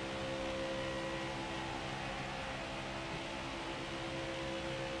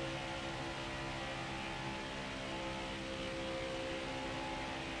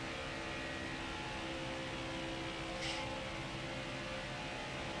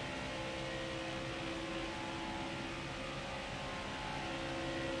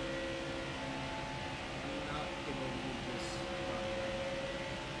 I'm not gonna leave this runway.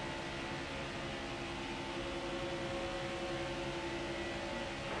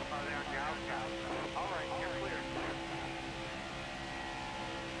 All right, you're clear.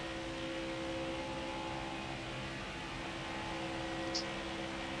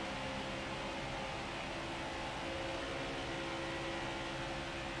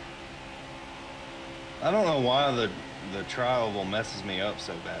 I don't know why the trial messes me up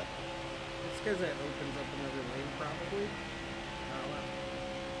so bad. It's because it opens up another lane, probably. I don't know.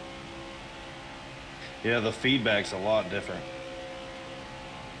 Yeah, the feedback's a lot different.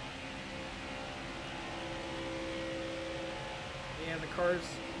 Yeah, the cars.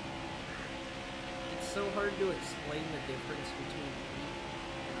 It's so hard to explain the difference between heat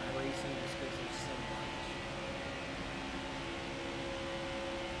and iRacing just because there's so much.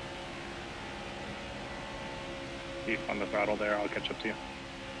 Keep on the throttle there. I'll catch up to you.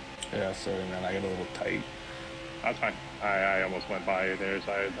 Yeah, sorry, man. I got a little tight. That's fine. I almost went by you there,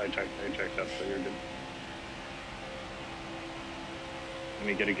 so I checked up, so you're good. Let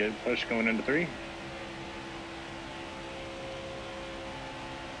me get a good push going into 3.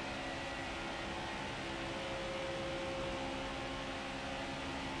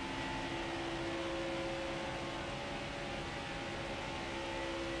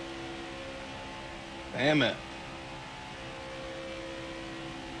 Damn it.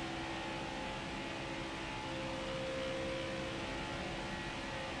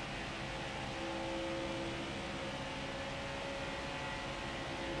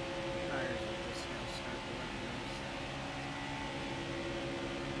 Tires will just now start to let those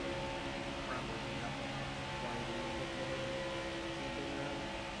probably be up quite a little bit more than they've been running.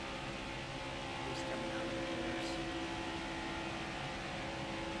 At least coming out of the corners.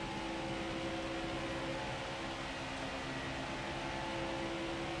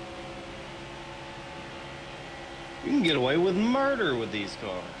 You can get away with murder with these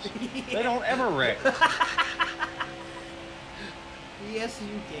cars. They don't ever wreck. Yes,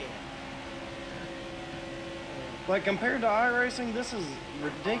 you can. Like, compared to iRacing, this is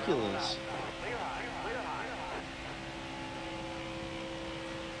ridiculous.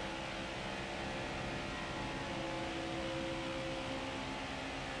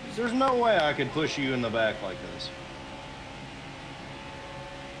 There's no way I could push you in the back like this.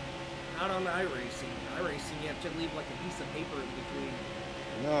 Not on iRacing. iRacing, you have to leave like a piece of paper in between.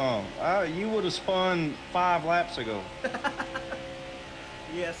 No, you would have spun 5 laps ago.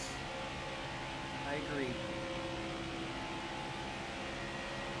 Yes, I agree.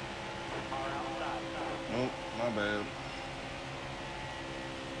 Nope, my bad.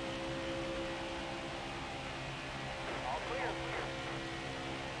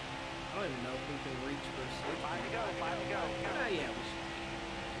 I don't even know if we can reach first stage. 5 to go, 5 to go. Yeah, we should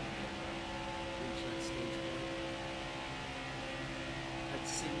reach that stage point. That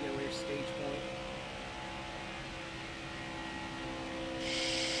singular stage point.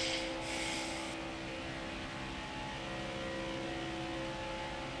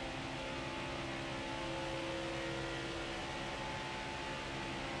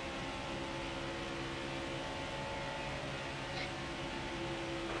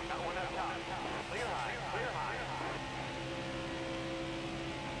 Got one up top. Clear high, clear high.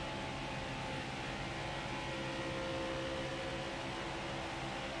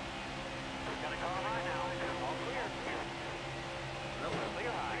 Got a car high now. All clear.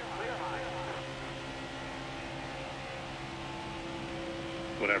 Clear high, clear high.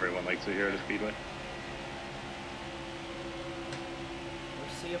 What everyone likes to hear at a speedway.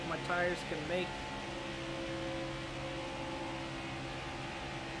 Let's see if my tires can make.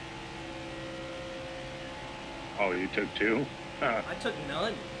 Oh, you took 2? I took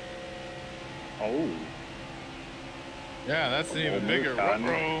none. Oh, Yeah, that's an even Bold bigger move, Cotton.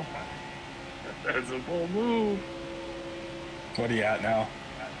 bro. that's a bold move. What are you at now?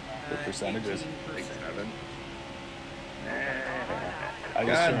 The percentages. 18%. 7. I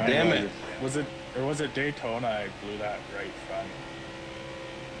God remember, damn it. Was it Daytona? I blew that right front.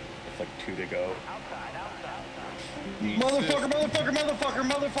 With like 2 to go. Outside, outside. Motherfucker, motherfucker, motherfucker,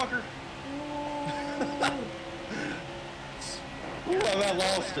 motherfucker. Ooh, I about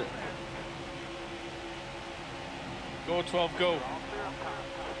lost it. Go 12, go.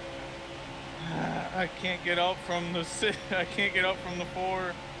 I can't get out from the I can't get out from the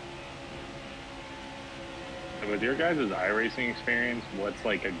 4. With your guys' iRacing experience, what's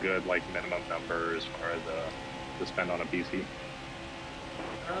like a good like minimum number as far as to spend on a PC?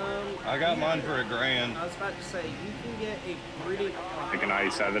 I got mine for $1,000. I was about to say, you can get a pretty... Like an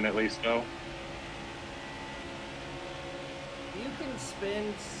i7 at least, though. You can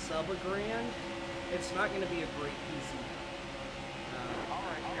spend sub $1,000. It's not going to be a great PC.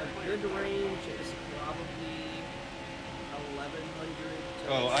 A good range is probably 1,100.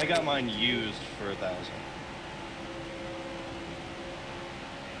 Oh, I got mine used for $1,000.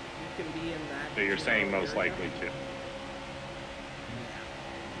 You can be in that. So you're saying most area. likely to. Yeah.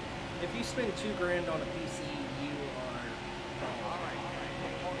 If you spend $2,000 on a PC, you are.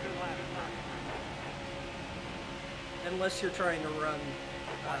 Unless you're trying to run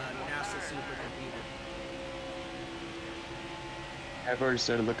NASA supercomputer. I've already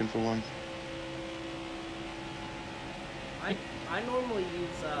started looking for one. I normally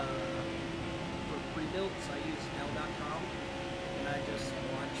use for pre-builts. I use L.com, and I just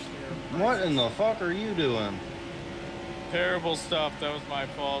watch their. What in prices. the fuck are you doing? Terrible stuff. That was my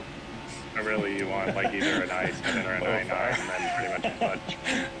fault. Really, you want like either an i7 or an i9, and then pretty much as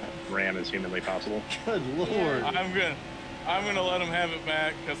much RAM as humanly possible. Good lord. I'm gonna let him have it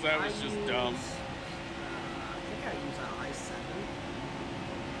back because that was just dumb. I think think I use an i7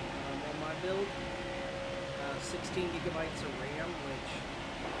 on my build. 16 gigabytes of RAM, which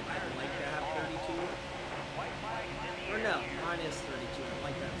I'd like to have 32. Or no, mine is 32. I'd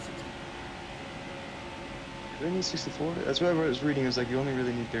like to have 64. Do I need 64? That's what I was reading. It was like you only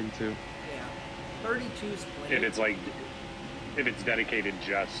really need 32. Yeah, 32 is plenty. If it's like, if it's dedicated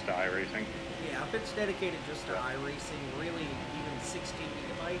just to iRacing. Yeah, if it's dedicated just to iRacing, really, even 16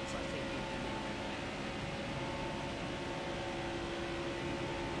 gigabytes, I think you can do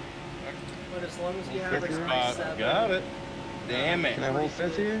it. But as long as you have an i7... Got it. Damn it. Can I hold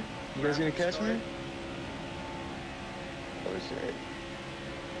fifth here? You guys gonna catch me? Oh shit.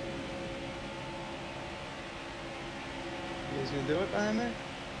 You guys gonna do it behind me?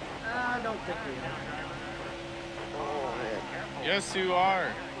 I don't think we are. Oh man. Yes, you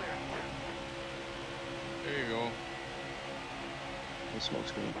are. There you go. No smoke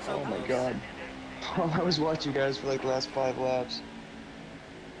screen. So Oh my close. god. I was watching you guys for like the last 5 laps.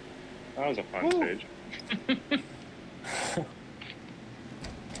 That was a fun stage.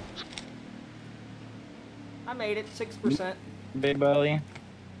 I made it, 6%. Big belly.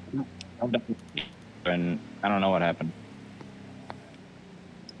 And I don't know what happened.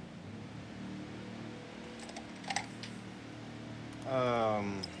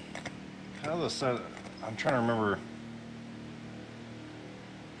 How the set? I'm trying to remember.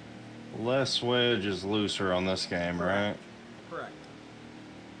 Less wedge is looser on this game, right? Correct.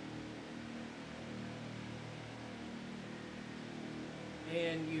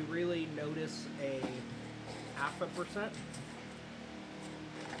 And you really notice a 0.5%.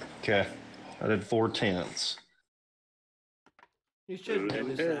 Okay, I did 4/10. You should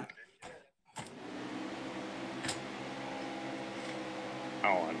notice that. Oh,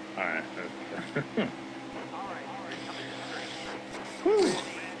 all right.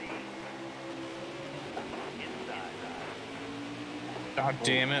 God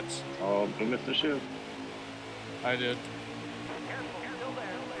damn it. Oh, who missed the shoe? I did.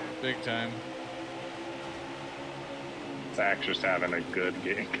 Big time. Zach's just having a good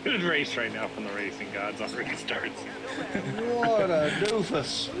race right now from the racing gods on restarts. What a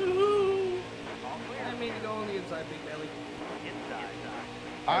doofus. I mean to go on the inside, Big Belly.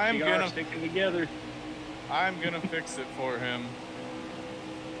 I'm gonna sticking together. I'm gonna fix it for him.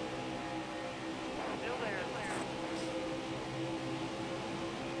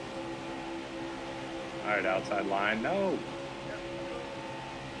 All right, outside line. No.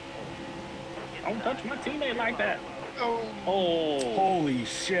 Don't touch my teammate like that. Oh. Oh. Holy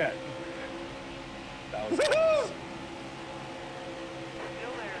shit. That was close.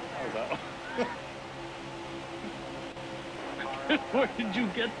 Where did you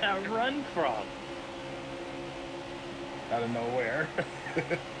get that run from? Out of nowhere.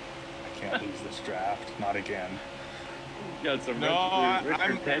 I can't lose this draft. Not again. Got some No,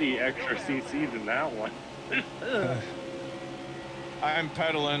 Richard Petty extra CCs in that one. I'm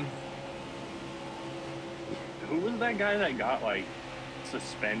pedaling. Who was that guy that got like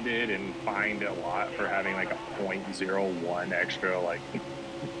suspended and fined a lot for having like a .01 extra like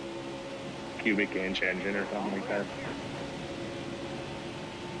cubic inch engine or something like that?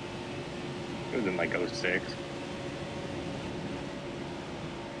 It was in like 06.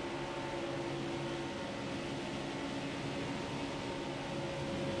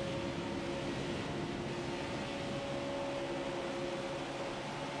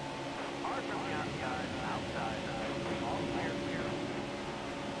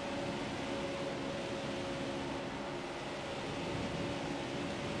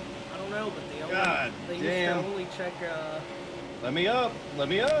 I don't know, but they only, God they damn. used to only check Let me up. Let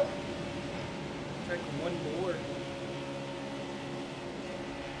me up. check one board.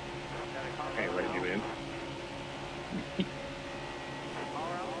 Can't let you in.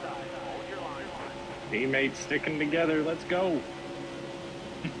 Teammates sticking together. Let's go.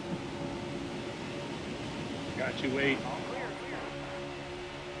 Got you, wait.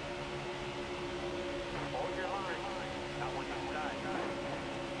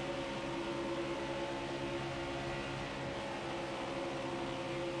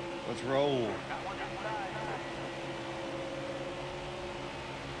 Let's roll.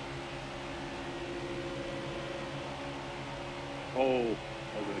 Oh,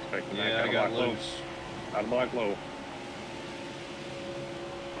 I wasn't expecting that. Yeah, I got loose. Out of block low.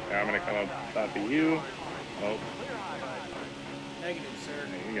 Okay, I'm gonna come up top of you. Oh, Negative, sir.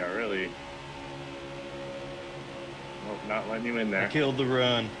 you got really. Nope, not letting you in I there. killed the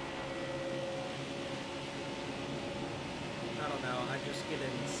run. I don't know. I just get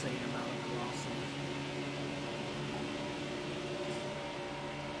an insane amount of velocity.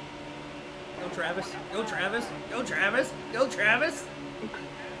 Go Travis. Go Travis. Go Travis. Go Travis.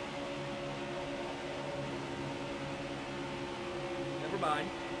 Never mind.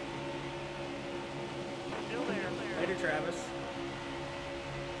 Later, Travis.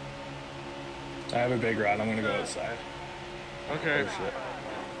 I have a big rod. I'm gonna go outside. Okay. Oh shit.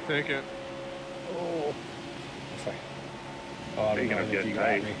 Take it. Oh. Sorry. Oh, I don't Speaking know of if you getting got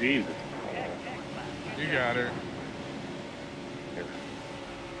tight, me. Jesus. You got her.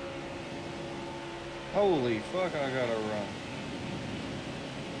 Holy fuck, I gotta run.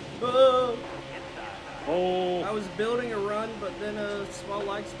 Oh! Oh, I was building a run, but then a small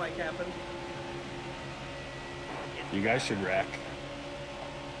lag spike happened. You guys should wreck.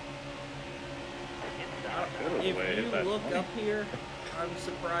 could've If waited you that look 20. up here, I'm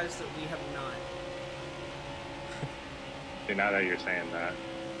surprised that we have not. See, now that you're saying that.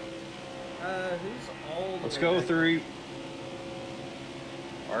 Who's all the Let's way go back? 3.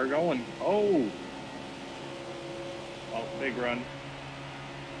 Are going. Oh. Oh, big run.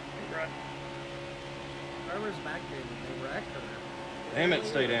 Big run. Whoever's back there, did they wreck or? Damn it,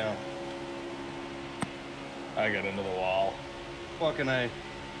 stay down. I got into the wall. Fucking A.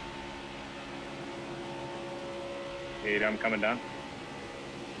 Hey, I'm coming down.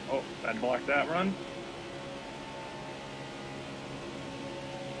 Oh, that blocked that run.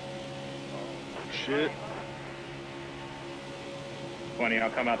 Oh, shit. 20, I'll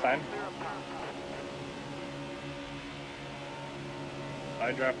come outside.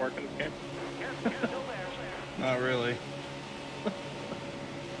 Side draft work in this game. Not really.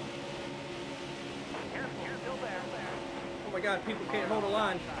 Oh my god, people can't hold a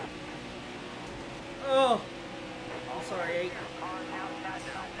line. Oh! I'm sorry, 8.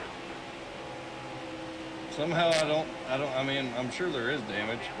 Somehow I mean, I'm sure there is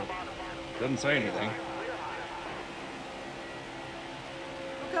damage, but it doesn't say anything.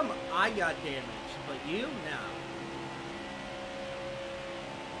 How come I got damaged, but you? No.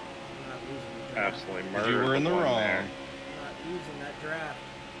 I'm not losing the draft. Absolutely 'Cause murdered. you were in the one wrong. there. I'm not losing that draft.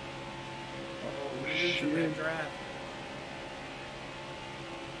 Oh, I'm losing that shit. draft.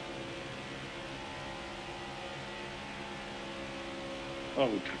 Oh,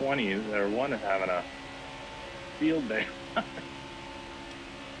 20. Or one is having a field day.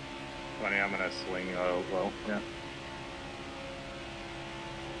 20, I'm gonna swing low. Yeah.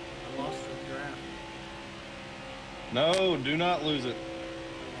 I lost the draft. No, do not lose it.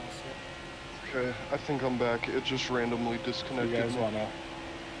 I lost it. Okay, I think I'm back. It just randomly You disconnected guys me. wanna?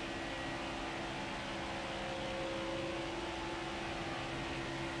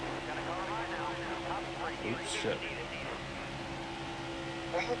 Oops, shit.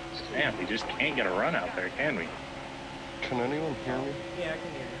 Damn, we just can't get a run out there, can we? Can anyone hear me? Yeah, I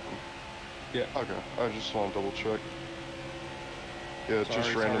can hear you. Okay, I just want to double check. Yeah, it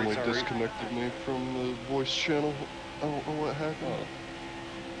just Sorry, randomly sorry. disconnected me from the voice channel. I don't know what happened.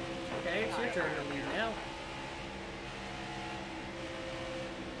 Oh. Okay, it's your turn to lead now.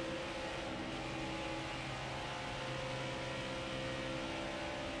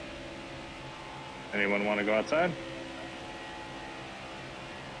 Anyone want to go outside?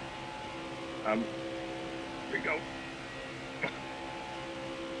 Here we go.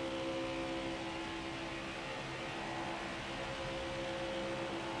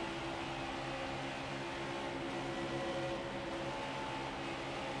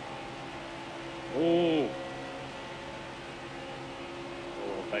 Oh. A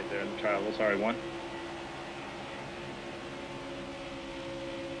little tight there in the travel. Sorry, one.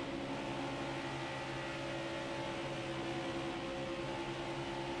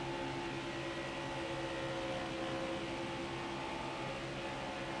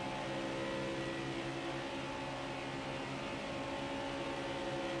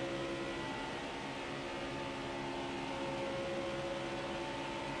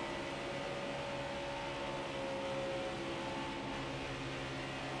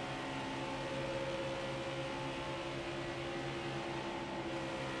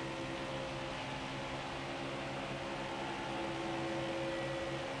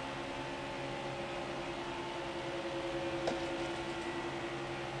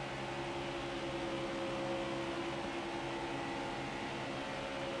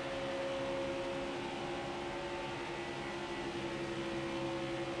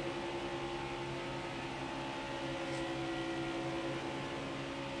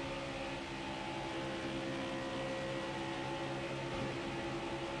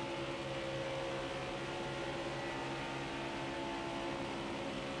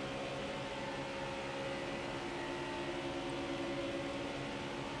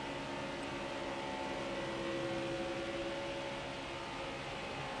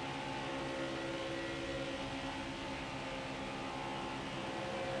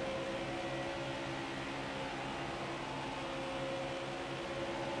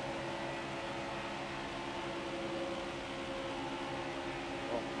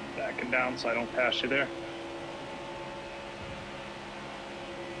 second down so I don't pass you there.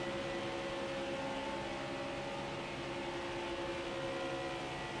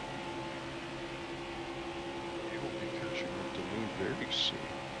 You will be catching up to me very soon.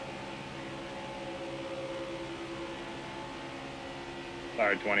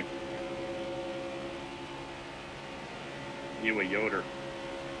 Sorry, 20. You a Yoder.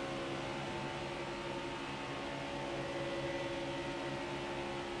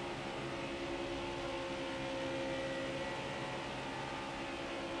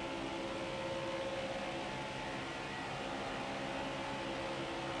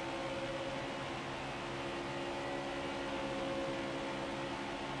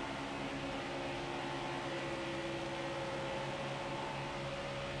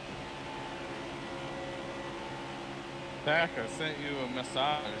 Zach, I sent you a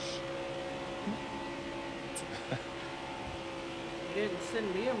massage. You didn't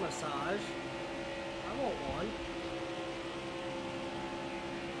send me a massage. I want one.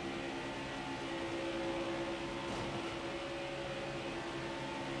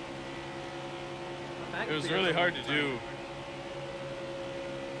 My back It was feels really a hard to little do.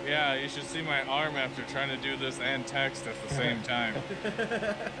 Yeah, you should see my arm after trying to do this and text at the same time.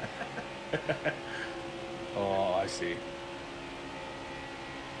 Oh, I see.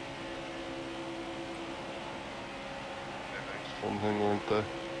 One thing, weren't they?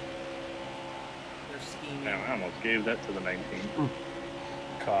 They're scheming. Damn, I almost gave that to the 19.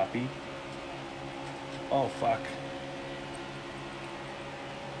 Copy. Oh, fuck.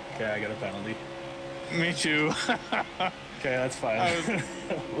 Okay, I got a penalty. Me too. Okay, that's fine. I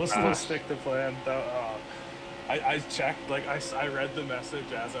was- Let's stick to plan. I checked, like, I read the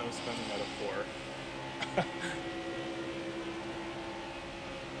message as I was spending at a 4.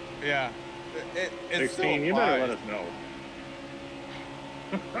 Yeah. It's 16, you better let us know.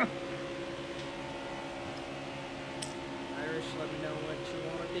 Irish, let me know what you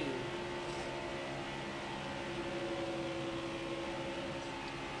want to do.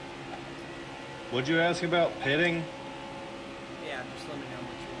 Would you ask about pitting? Yeah, just let me know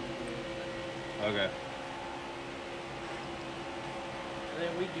what you want to do. Okay. And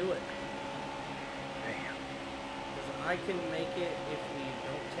then we do it. Because I can make it if we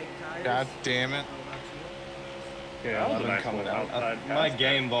don't take tires. God damn it. How about you? Yeah, That was a 11 nice coming little out. outside My pass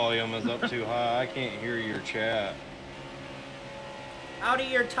game volume is up too high. I can't hear your chat. How do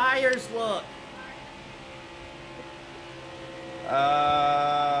your tires look?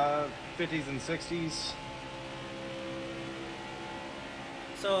 50s and 60s.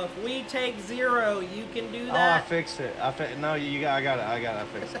 So if we take 0, you can do Oh, I that? fixed it. No, I got it. I got it. I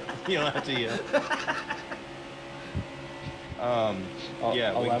fixed it. You don't have to yell.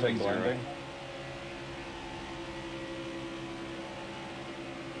 Yeah, we can 11 take 0. blending.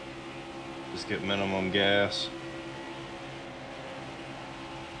 Just get minimum gas.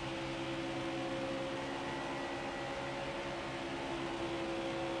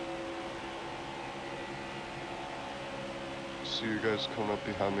 See you guys coming up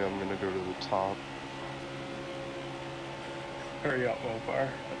behind me. I'm gonna go to the top. Hurry up, Mopar.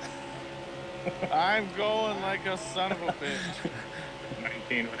 I'm going like a son of a bitch.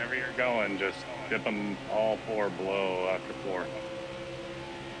 19, whenever you're going, just dip them all 4 below after 4.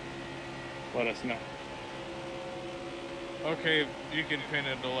 Let us know. Okay, you can pin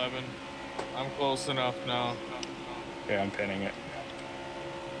it 11. I'm close enough now. Okay, I'm pinning it.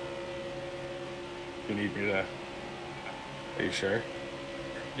 You need me to... Are you sure?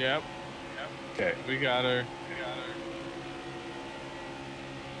 Yep, Okay. we got her.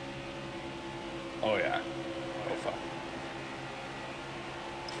 Oh, yeah. Oh, fuck.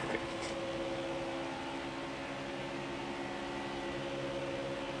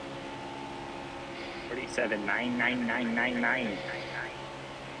 47,99999.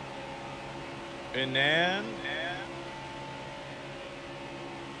 And then...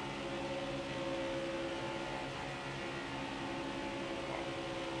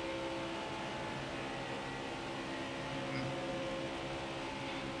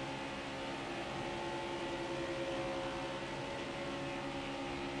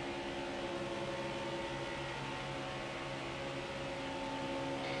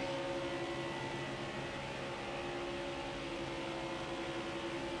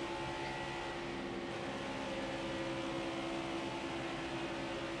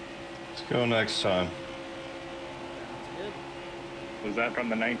 Let's go next time. Sounds good. Was that from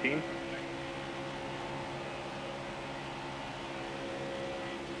the 19?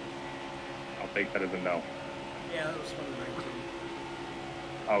 I'll take that as a no. Yeah, that was from the 19.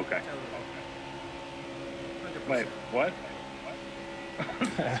 Okay. Totally. 100%. Wait, what?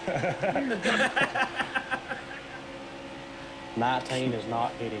 19 is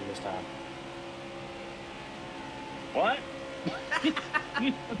not hitting this time. What?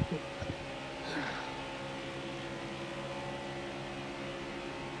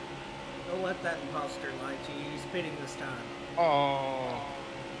 Don't let that imposter lie to you. He's pitting this time. Oh.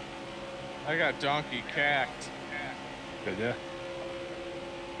 I got donkey cacked. Did ya?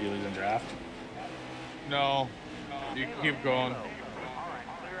 You losing draft? No. You keep going.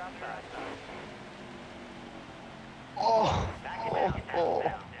 Oh.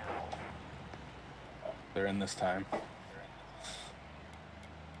 They're in this time.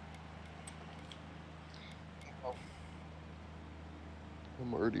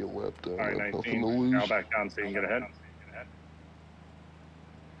 I'm already a lap down. All right, I have nothing 19. to lose. Now back down so you can get ahead.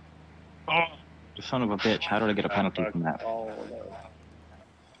 Oh, you son of a bitch! How did I get a penalty from that? Oh,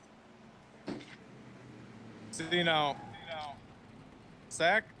 no. See now,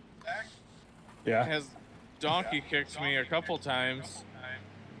 Zach Yeah. has donkey kicked me a couple times,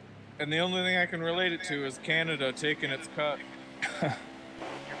 and the only thing I can relate it to is Canada taking its cut.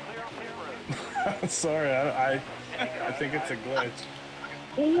 Sorry, I think it's a glitch.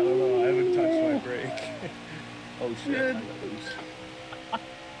 I don't know. I haven't touched my brake. Oh shit! I got loose.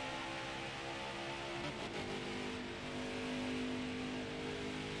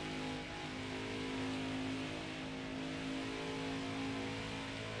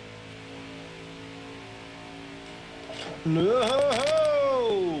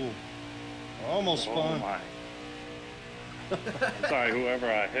 No! Almost Oh spun. my. Sorry, whoever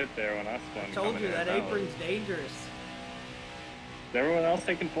I hit there when I spun. I told coming you in. that apron's dangerous. Is everyone else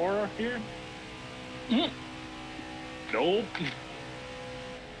taking 4 here? Nope.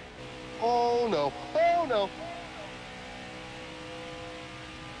 Oh no! Oh no!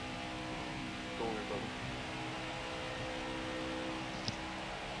 Don't worry about it.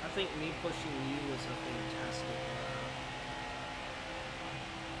 I think me pushing you was a fantastic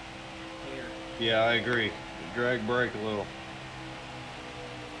pair. Yeah, I agree. Drag brake a little.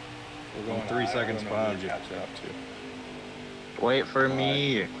 We're going 3 high. seconds I don't know who behind you. to catch up to. Wait for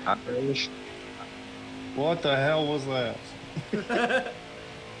me. What the hell was that? You All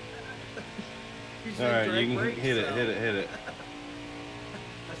said right, drag you can brakes, hit it, so hit it, hit it.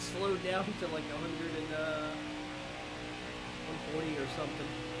 I slowed down to like 140 or something.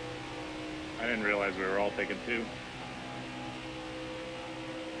 I didn't realize we were all taking 2.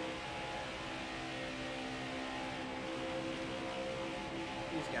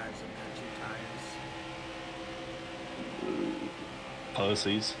 These guys have got 2 tires.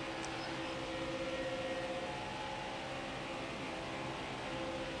 Pussies.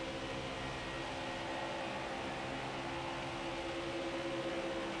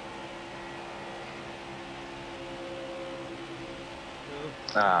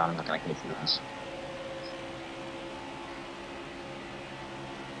 I'm not gonna get through this.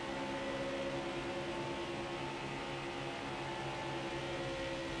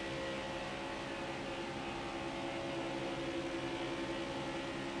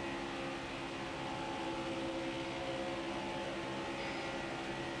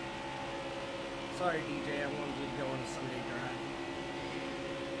 Sorry, DJ, I wanted you to go on a Sunday drive.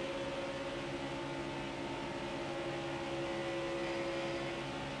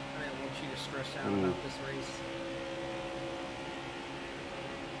 I didn't want you to stress out about this race.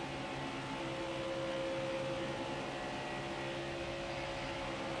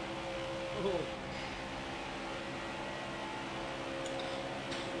 Oh.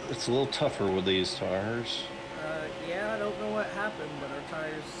 It's a little tougher with these tires. Yeah, I don't know what happened, but our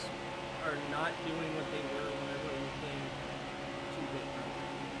tires are not doing what they were whenever we came to Daytona.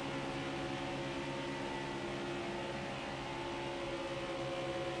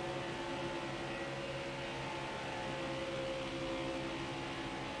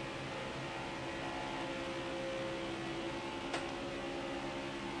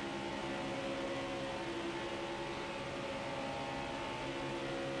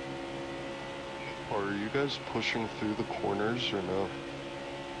 Are you guys pushing through the corners or no?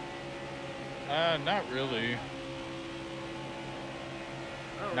 Not really.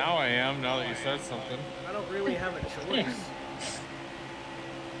 Now I am, now that you said something. I don't really have a choice.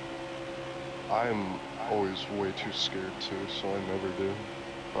 I'm always way too scared too, so I never do.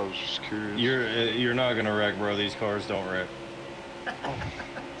 I was just curious. You're not gonna wreck, bro. These cars don't wreck.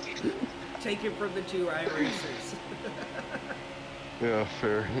 Take it from the 2 iRacers. Yeah,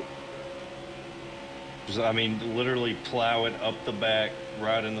 fair. Just, I mean, literally plow it up the back,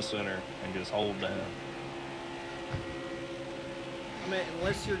 right in the center, and just hold down. I mean,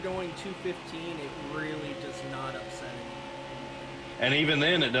 unless you're going 215, it really does not upset And even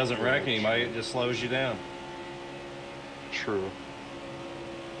then, it doesn't wreck anybody. It just slows you down. True.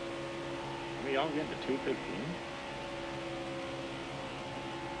 I mean, y'all getting to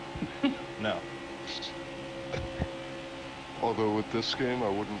 215? No. Although with this game, I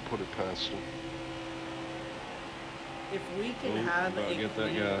wouldn't put it past him. If we can Ooh, have about to a get that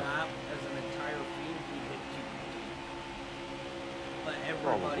clean guy. lap as an entire field, we hit 215. But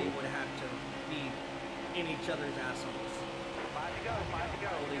everybody would have to be in each other's assholes. 5 to go, 5 to go.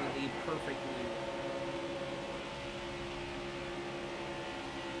 Holding the perfect lead.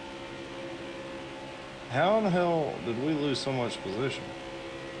 How in the hell did we lose so much position?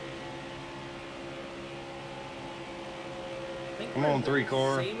 I think Come we're on, in the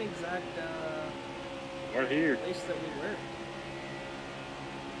 3-car. Same exact We're here. place that we were.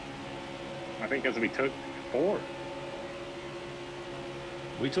 I think because we took 4.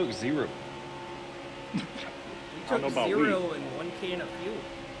 We took 0. We I don't took know about 0 and 1 can of fuel.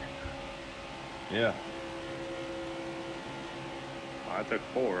 Yeah. I took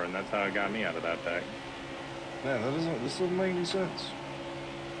 4, and that's how it got me out of that pack. Man, this doesn't make any sense.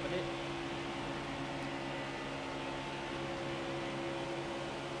 But it,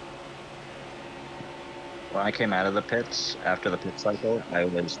 When I came out of the pits after the pit cycle, I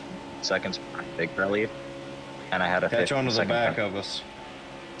was seconds behind Big Belly, and I had a Catch onto the 15-second back penalty. of us.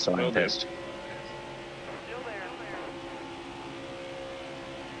 So Will I'm do. pissed. Still there.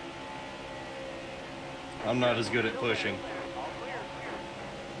 I'm not as good at pushing. All clear.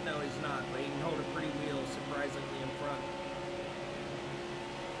 no, he's not, but he can hold a pretty wheel surprisingly in front.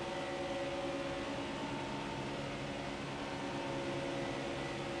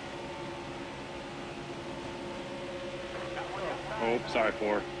 Oh, sorry,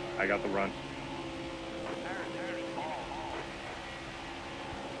 4. I got the run.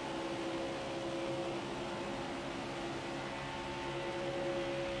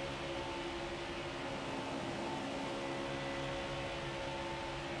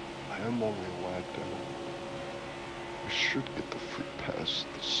 I am only a lap down. I should get the free pass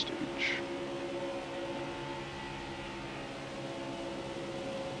at this stage.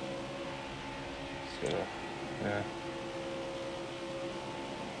 So, yeah.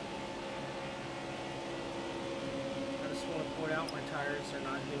 I just want to point out my tires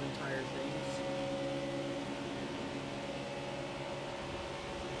are not doing tire things.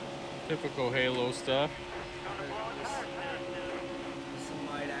 Typical Halo stuff. This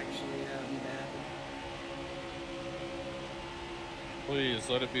might actually be bad. Please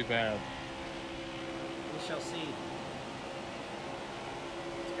let it be bad. We shall see.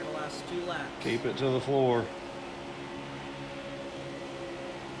 It's gonna last 2 laps. Keep it to the floor.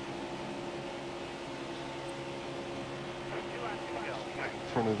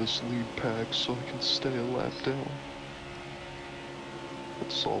 In front of this lead pack so I can stay a lap down.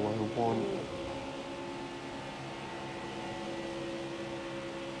 That's all I want.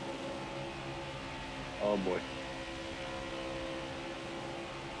 Oh, boy.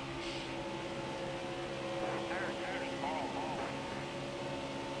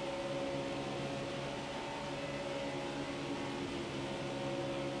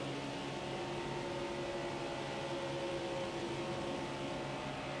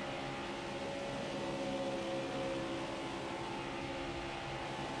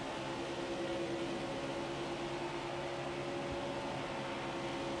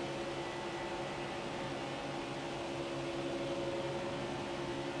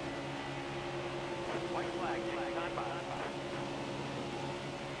 White flag, stand by.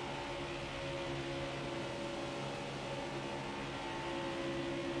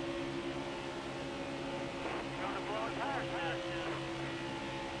 Going to blow a tire fast.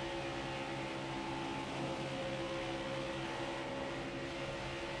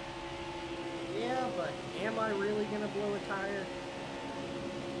 Yeah, but am I really gonna blow a tire?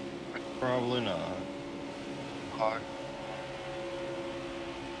 Probably not. Hi.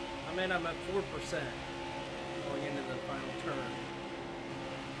 I mean, I'm at 4% going into the final turn.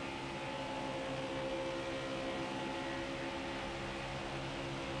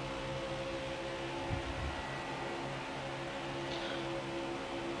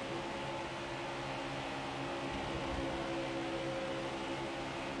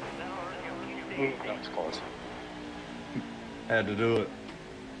 Ooh, that was close. Had to do it.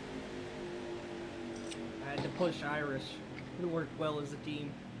 I had to push Irish, who worked well as a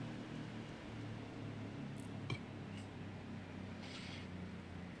team.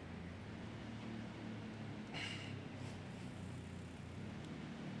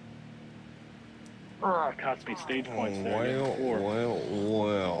 Ah, cost me stage points there. Well, Four. well,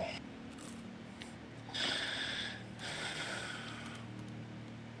 well.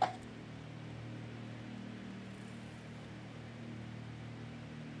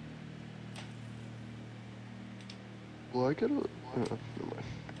 Will I get a? Never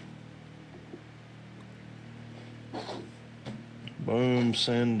mind. Boom,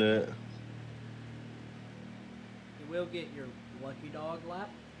 send it. You will get your lucky dog lap,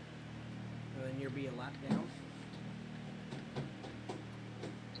 and then you'll be a lap down.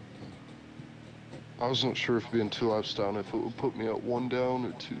 I wasn't sure if being 2 laps down, if it would put me at 1 down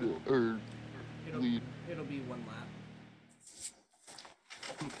or 2 down, or lead. It'll be 1 lap.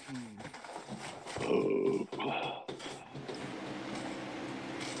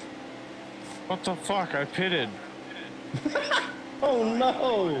 What the fuck? I pitted. Oh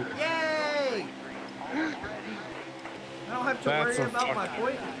no! Yay! I don't have to That's worry a about my fucking-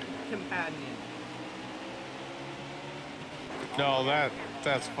 point companion. No,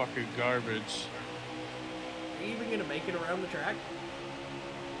 that's fucking garbage. Are you even gonna make it around the track?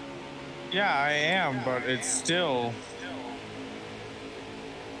 Yeah, I am, but it's still.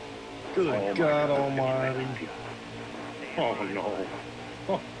 Good God Almighty. Oh no.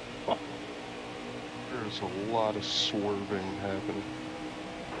 There's a lot of swerving happening.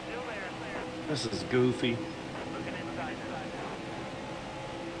 This is goofy.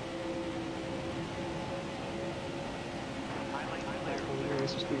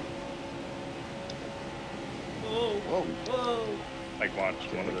 Whoa! Whoa! Like watch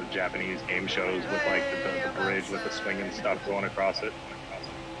one of the Japanese game shows with like the bridge with the swinging stuff going across it.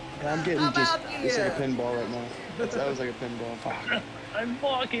 Yeah, I'm getting just. It's like a pinball right now. That was like a pinball. I'm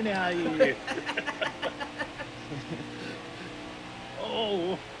walking at you.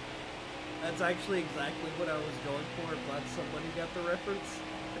 Oh. That's actually exactly what I was going for. I'm glad somebody got the reference.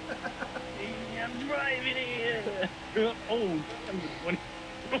 I'm driving here. Oh, I'm 20.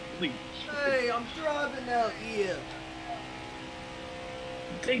 Holy Hey, I'm driving out here.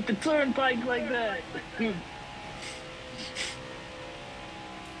 Take the turnpike like that. Well,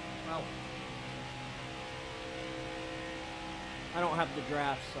 I don't have the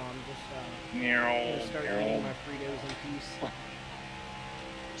draft, so I'm just gonna start eating my Fritos in peace.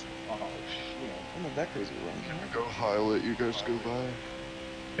 Oh shit! I'm not that crazy run. Can I go high, let you guys go by?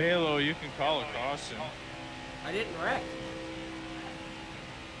 Halo, you can call a caution. I didn't wreck.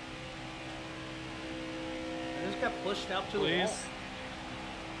 I just got pushed out to the wall.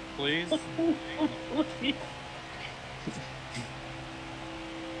 Please?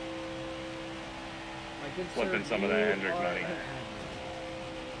 My good Flipping sir, some of that you Hendrick are money. an admin.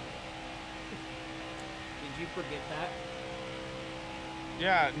 Did you forget that?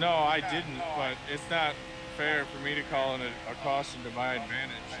 Yeah, no, I didn't, but it's not fair for me to call in a caution to my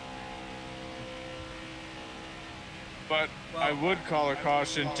advantage. But I would call a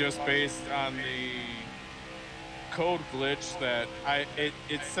caution just based on the code glitch that it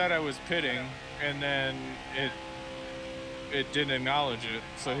said I was pitting, and then it didn't acknowledge it.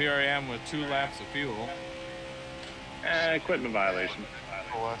 So here I am with 2 laps of fuel. Equipment violation.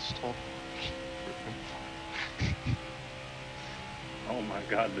 The last time. Oh my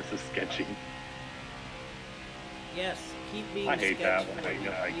god, this is sketchy. Yes, keep being I hate that sketch when for I me,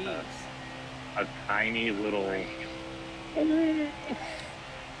 get like please. a tiny little. I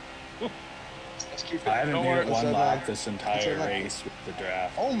haven't Don't made worry. it 1 that lap this entire that? race with the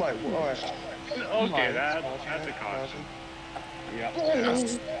draft. Oh my word. Okay, that's a caution. Yep.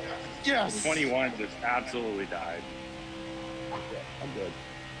 Yes. Yes. 21 just absolutely died. I'm good.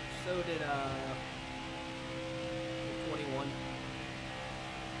 So did the 21.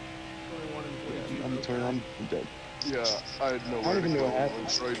 21 and 22. I'm both turning. died. I'm dead. Yeah, I had nowhere I don't even to know go. what happened.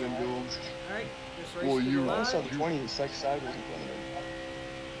 Went right into him. Alright, just race Well, to you- the I line. saw the 20 like sideways in front of me.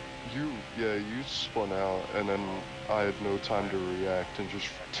 You spun out, and then I had no time to react and just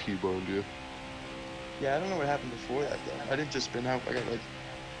T-boned you. Yeah, I don't know what happened before that though. I didn't just spin out. I got like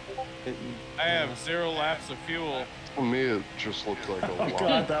hit and, I have 0 laps of fuel. For me, it just looked like a Oh lot.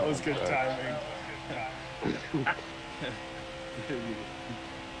 god, that was good timing.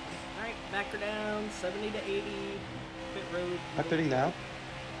 Alright, back her down, 70 to 80. Pit road. I'm pitting now.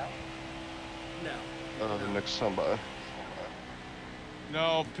 No. Next time by.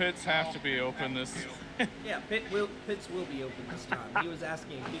 No, pits have to be open this. Yeah, pits will be open this time. He was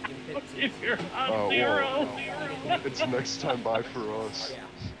asking if he can pit. If you're on Oh, zero. well, it's next time by for us. Yeah.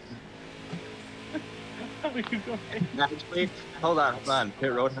 Actually, hold on.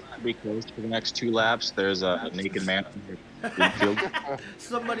 Pit road has to be closed for the next 2 laps. There's a naked man in the field.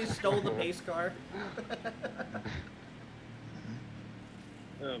 Somebody stole the pace car.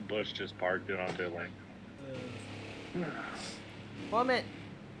 Bush just parked it on pit lane. Well, I meant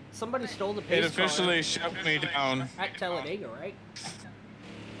somebody stole the pace It officially shut me down. car at Talladega, right?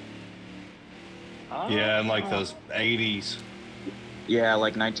 Yeah, in like those 80s. Yeah,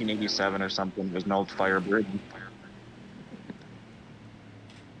 like 1987 or something. There's no fire bridge.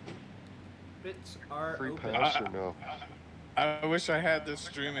 starts are Free open. pass or no? I wish I had this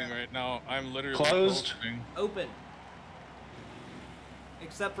streaming right now. I'm literally Closed. posting. Open.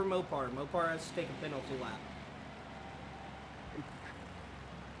 Except for Mopar. Mopar has to take a penalty lap.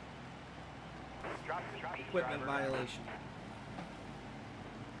 Equipment violation.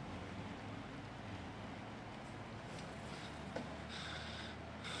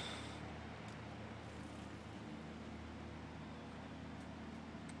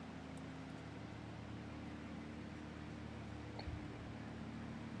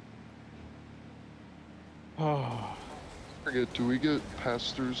 Oh. Forget, do we get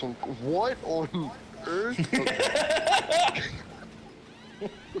pass-throughs on... What on earth?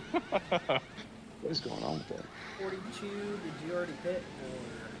 What is going on with that? 42, did you already pit? Or...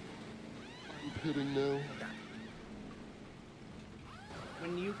 I'm pitting now.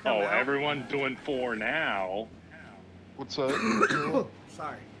 When you come Oh, out... everyone's doing 4 now. What's that?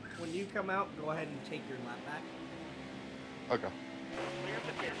 Sorry. When you come out, go ahead and take your lap back. Okay.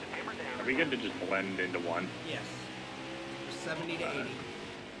 Are we good to just blend into one? Yes. 70 to 80.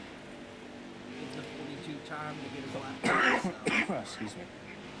 Gives the 42 time to get his lap back. So. Excuse me.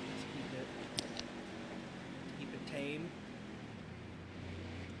 Let's keep it tame.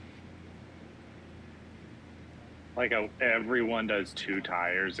 Like how everyone does 2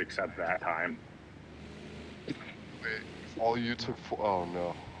 tires except that time. Wait, all you took 4... Oh,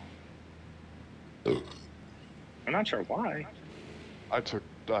 no. I'm not sure why. I took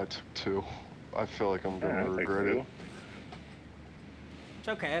 2. I feel like I'm gonna regret it. It's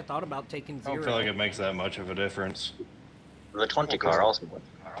okay, I thought about taking I 0. don't feel like it makes that much of a difference. The 20 car also went.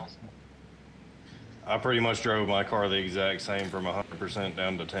 I pretty much drove my car the exact same from 100%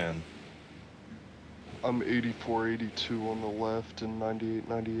 down to 10. I'm 84, 82 on the left and 98,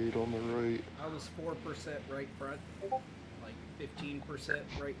 98 on the right. I was 4% right front, like 15%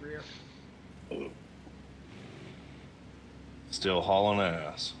 right rear. Still hauling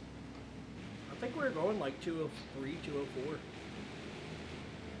ass. I think we were going like 203, 204.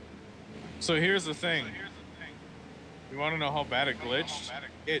 So here's the thing. You want to know how bad it glitched?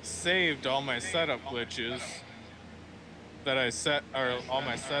 It saved all my setup glitches that I set, or all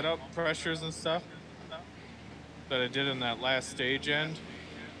my setup pressures and stuff that I did in that last stage end,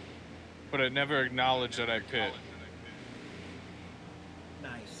 but it never acknowledged that I pit.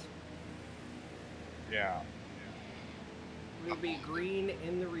 Nice. Yeah. We'll be green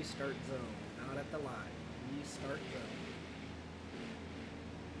in the restart zone, not at the line. Restart zone.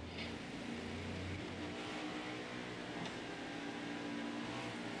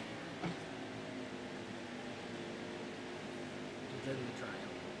 Then the trial.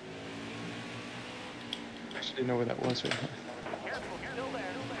 Actually didn't know where that was. Right?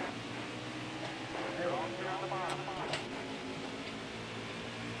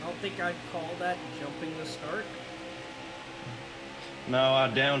 I don't think I'd call that jumping the start. No, I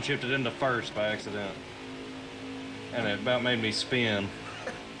downshifted into first by accident. And it about made me spin.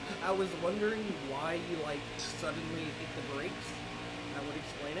 I was wondering why you like suddenly hit the brakes. That would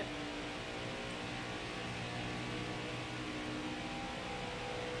explain it.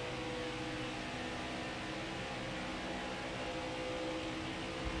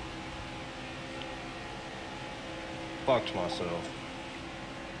 Fucked myself.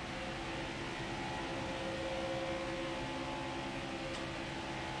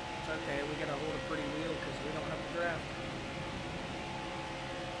 It's okay, we gotta hold a pretty wheel because we don't have a draft.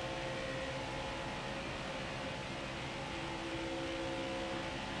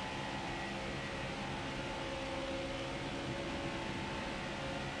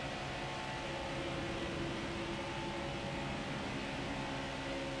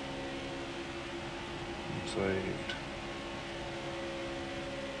 Saved.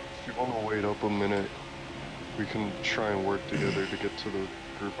 If you want to wait up a minute, we can try and work together to get to the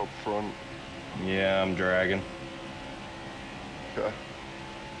group up front. Yeah, I'm dragging. Okay.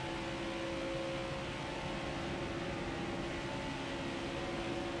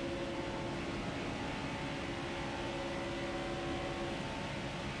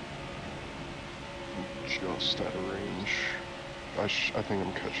 Just out of range. I think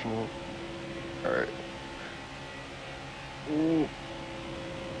I'm catching up. Alright. Ooh.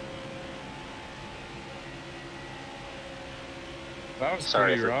 That was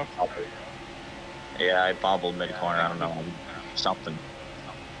Sorry, pretty rough. Yeah, I bobbled mid corner. I don't know. Something.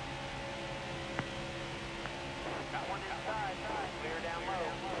 Got one inside. Clear down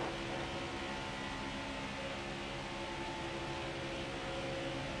low.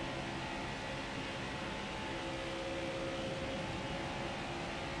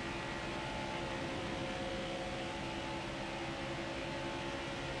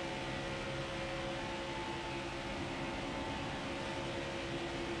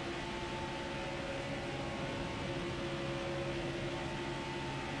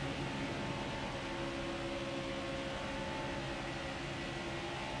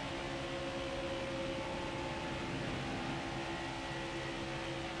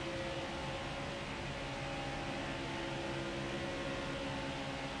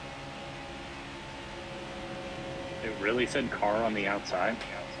 really said car on the outside?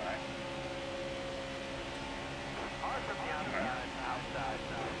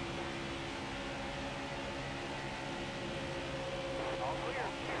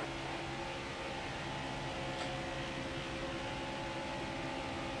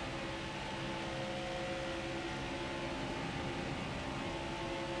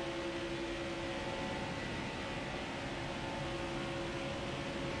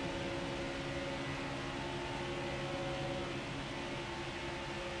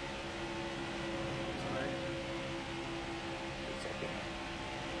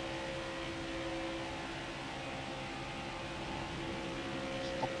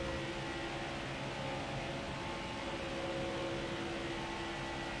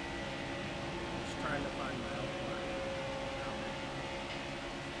 Trying to find my outline.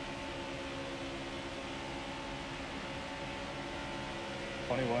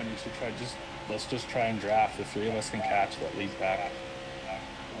 21, you should try let's just try and draft. The three of us can catch that lead back. I'm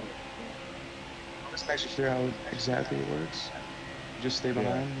just not actually sure how exactly it works. Just stay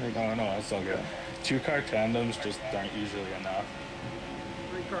behind? Yeah. Like, No, that's all good. Two-car tandems just aren't usually enough.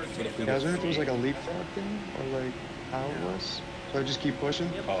 3-car tandems. I was wondering if it was like a leapfrog thing, or like how it was. So I just keep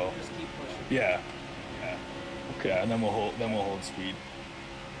pushing? Yep, Oh. just keep pushing. Yeah. Okay. Yeah, and then we'll hold speed.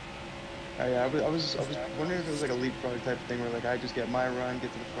 Yeah, I was wondering if it was like a leapfrog type of thing where like I just get my run,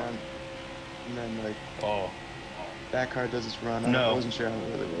 get to the front, and then like that car does its run. I wasn't sure how it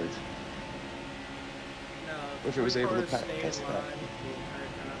really worked. No, Or if it was able to stay in pass line that. the entire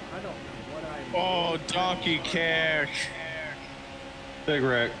time. I don't know what I'm Oh, doing. donkey cash. Big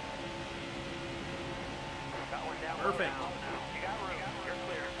wreck. Perfect.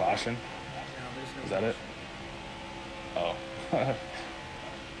 Caution. No, there's no Is that it? Oh.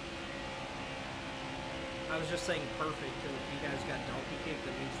 I was just saying perfect, because if you guys got donkey kicked,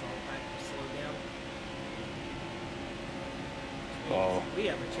 that means the whole pack will slow down. Oh. We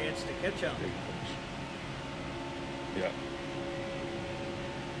have a chance to catch up. Yeah.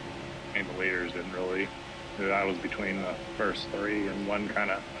 And the leaders didn't really. I was between the first three, and one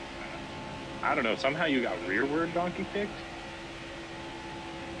kind of. I don't know. Somehow you got rearward donkey kicked.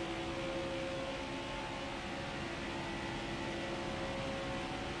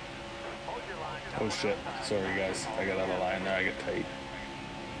 Oh shit. Sorry guys. I got out of line there. I get tight.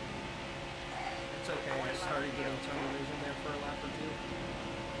 It's okay, I started getting tunnel vision there for a lap or two.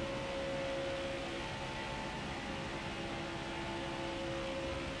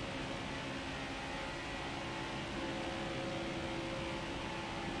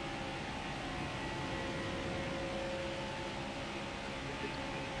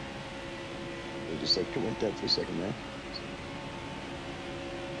 It just like went dead for a second there.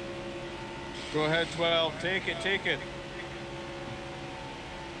 Go ahead, 12. Take it, take it.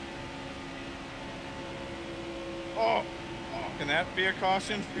 Oh, can that be a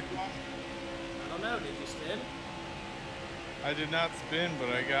caution? I don't know, did you spin? I did not spin, but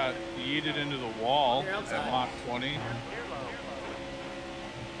I got yeeted into the wall at Mach 20.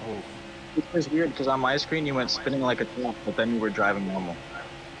 Oh. It was weird because on my screen you went spinning like a top, but then you were driving normal.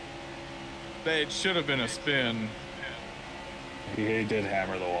 It should have been a spin. He did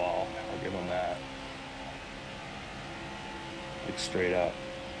hammer the wall. I'll give him that. Like straight up.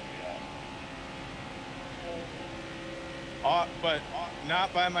 But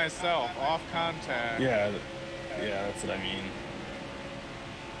not by myself, off contact. Yeah, that's what I mean.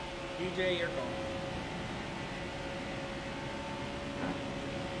 DJ, you're going.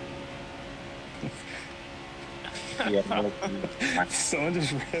 Yeah, someone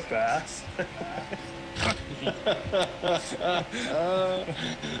just rip ass.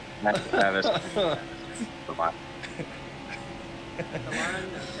 Travis. At the line,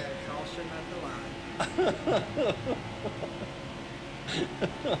 okay, caution at the line.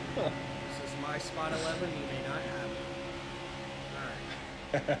 This is my spot 11, you may not have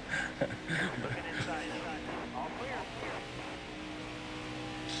it. Alright. Looking inside. All clear.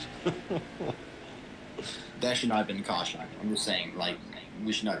 That should not have been a caution. I'm just saying, like,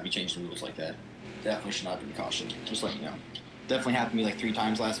 we should not be changing the rules like that. Definitely should not have been a caution. Just letting you know. Definitely happened to me like 3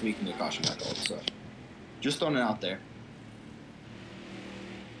 times last week and the caution got called, so. Just throwing it out there.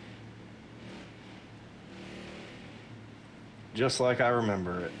 Just like I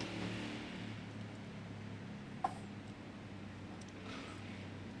remember it.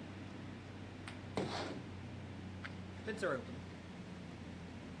 Bids are open.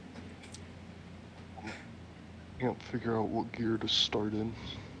 Can't figure out what gear to start in.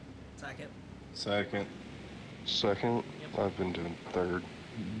 Second. Second. Second? Yep. I've been doing third.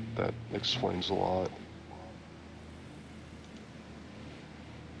 That explains a lot.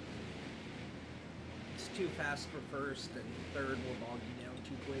 It's too fast for first, and third will bog you down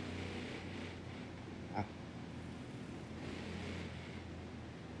too quick.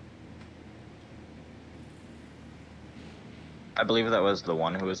 I believe that was the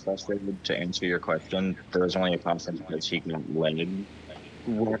one who was frustrated. To answer your question, there was only a caution because he got leg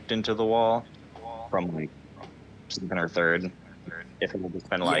worked into the wall from like second or third. If it had just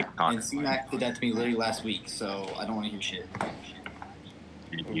been like, yeah, and C-Mac did that to me literally last week, so I don't want to hear shit.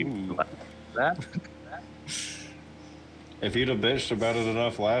 That? If you'd have bitched about it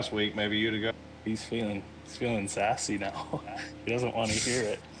enough last week, maybe you'd have got. He's feeling sassy now. He doesn't want to hear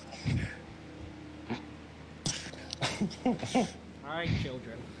it. All right,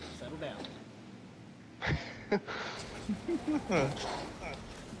 children, settle down.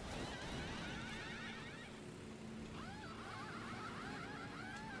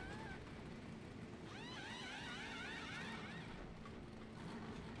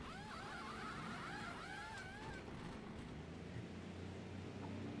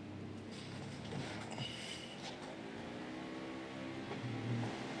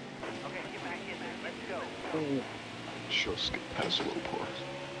 Okay, get back in there. Let's go. Just get past low par.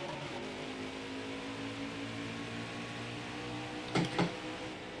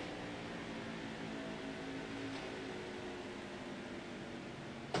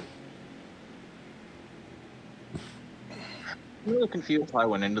 I'm really confused how I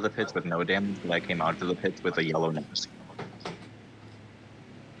went into the pits with no damage, but I came out to the pits with a yellow mask.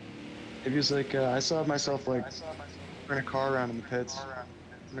 It was like, I saw myself like turn a car around in the pits. I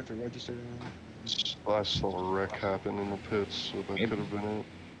don't have to register. I saw a wreck happen in the pits, so that could have been it.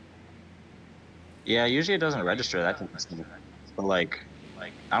 Yeah, usually it doesn't register that type of stuff. But like,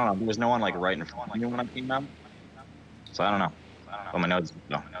 I don't know, there was no one like right in front of me when I came out. So I don't know. But my nose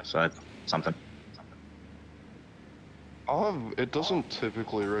no, so that's something. It doesn't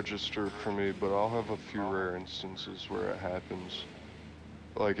typically register for me, but I'll have a few rare instances where it happens.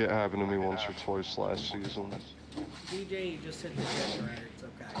 Like, it happened to me once or twice last season. DJ, you just hit the jet dryer. It's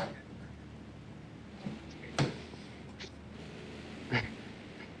okay.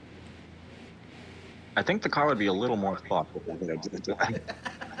 I think the car would be a little more fucked if I did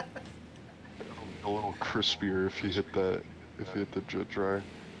A little crispier if you hit that, if you hit the jet dryer.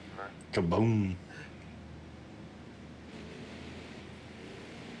 Kaboom.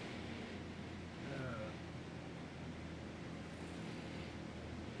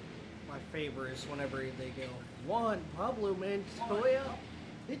 My favorite is whenever they go, "One, Pablo Montoya,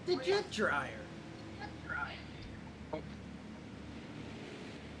 hit the jet dryer."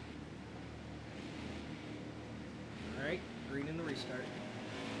 Alright, green in the restart.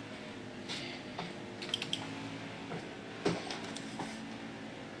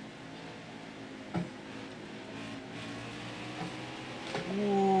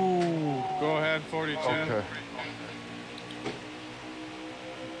 Ooh, go ahead, 42. Okay.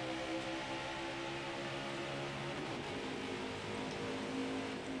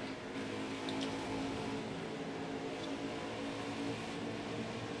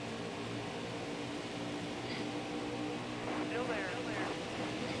 Still there.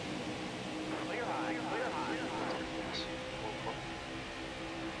 Clear high. Clear high.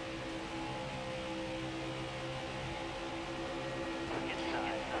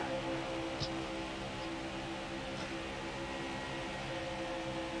 Inside.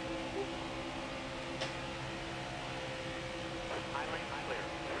 High lane clear.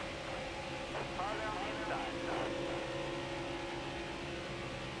 Car down inside.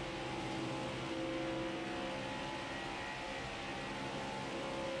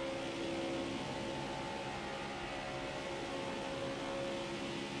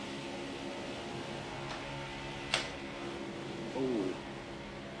 Ooh.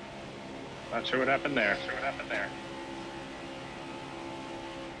 Not sure what happened there.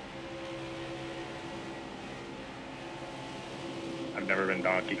 I've never been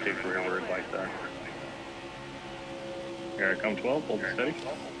donkey kicked rearward like that. Here I come 12, hold it steady.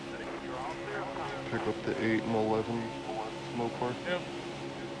 Pick up the 8 and 11 low par. Yep.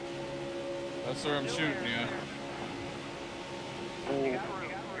 That's where I'm shooting, yeah. You're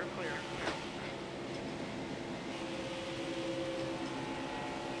clear.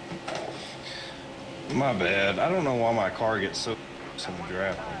 My bad. I don't know why my car gets so in the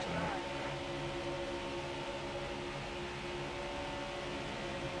draft.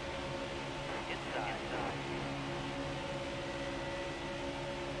 Inside.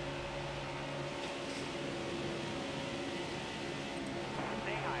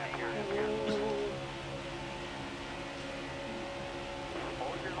 Stay high up here.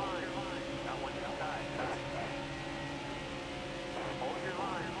 Hold your line. Got one inside. Hold your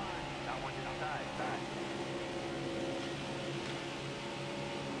line. Got one inside.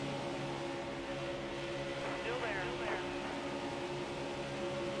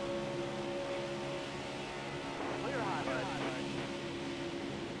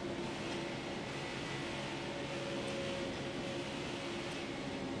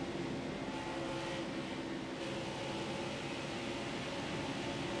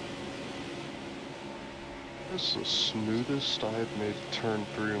 This is the smoothest I have made turn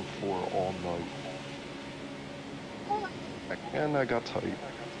 3 and 4 all night. And I got tight.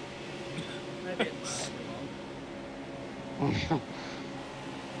 That didn't last long.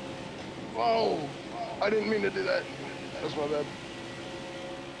 Whoa! I didn't mean to do that. That's my bad.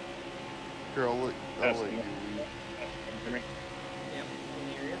 Here, I'll let you leave. Hear me? Yep, in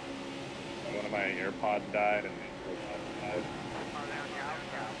the area. One of my AirPods died and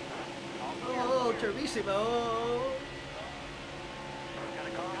Oh, Tervissimo!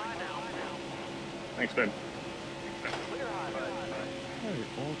 thanks, Ben. Alright,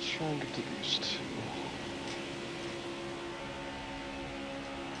 well, let's try and get to these two.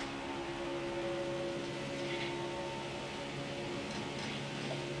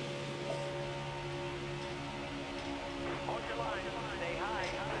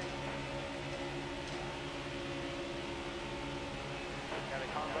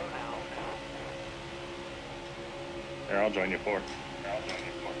 Here, I'll join you for.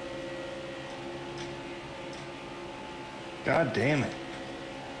 God damn it.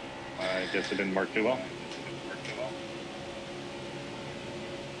 I guess it didn't work too well.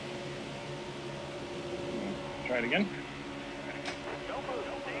 Try it again.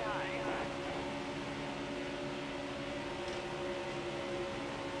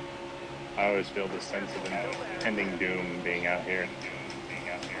 I always feel this sense of impending doom being out here.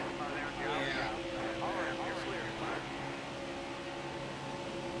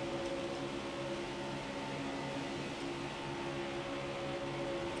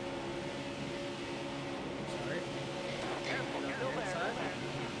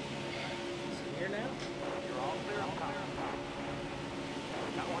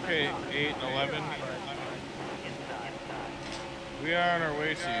 Okay, 8 and 11. We are on our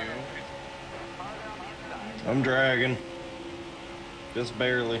way to you. I'm dragging. Just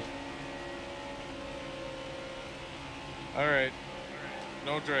barely. Alright.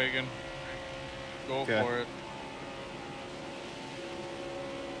 No dragon. Go Okay. for it.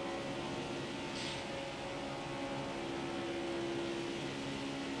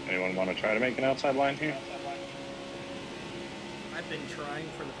 Anyone want to try to make an outside line here? I've been trying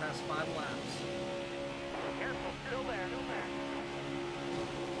for the past 5 laps. Careful, still there.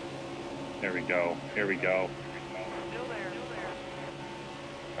 There we go. Here we go. Still there.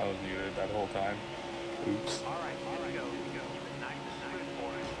 I was muted that whole time. Oops. All right, here we go. Nice and smooth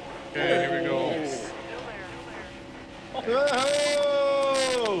for it. Okay, here we go. Still there.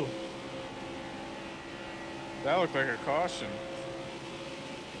 Oh! That looked like a caution.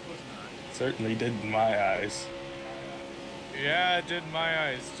 Certainly did in my eyes. Yeah, it did in my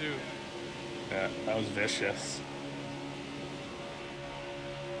eyes too. Yeah, that was vicious.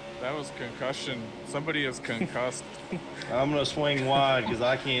 That was concussion. Somebody is concussed. I'm gonna swing wide because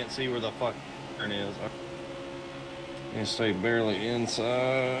I can't see where the fuck turn is. And stay barely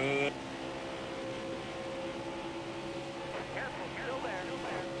inside. Careful, still there.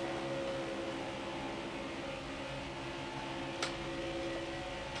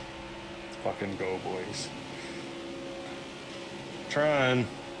 Let's fucking go, boys. Trying.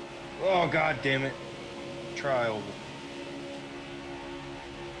 Oh, god damn it. Trial.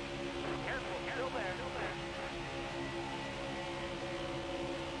 Careful, still there.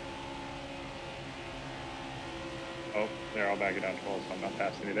 Oh, there, I'll back it down to 12 so I'm not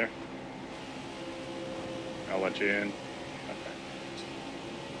passing you there. I'll let you in. Okay.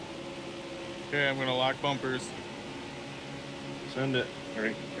 Okay, I'm gonna lock bumpers. Send it.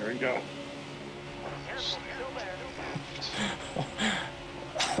 Here we go. Careful, still there.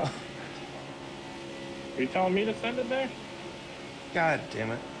 Are you telling me to send it there? God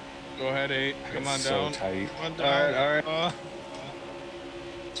damn it. Go ahead, 8. Come on It's down. so tight. Come on down. Alright.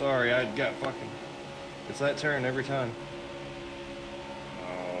 Sorry, I got fucking. It's that turn every time.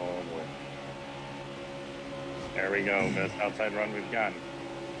 Oh boy. There we go. Best outside run we've gotten.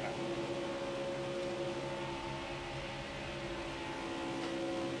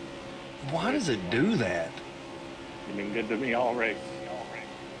 Why does it do that? You've been good to me all race.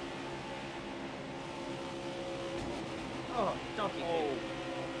 Oh, donkey.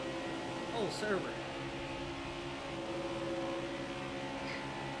 Oh, server.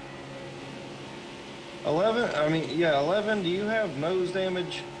 Yeah, 11, do you have nose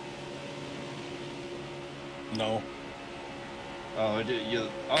damage? No. Oh,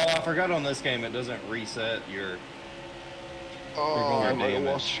 I forgot on this game it doesn't reset your... Oh, I might have damage.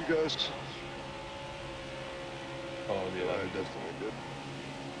 lost you guys. Oh, Yeah, yeah. I definitely did.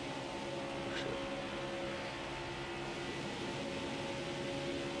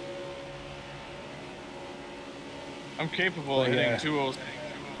 I'm capable of Oh, hitting yeah.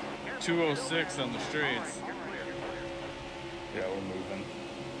 206 on the straights. Yeah, we're moving.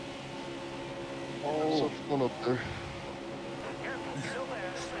 Oh, one up there.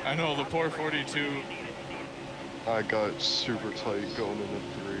 I know, the poor 42. I got super tight going into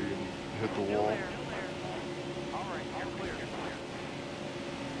 3 and hit the wall.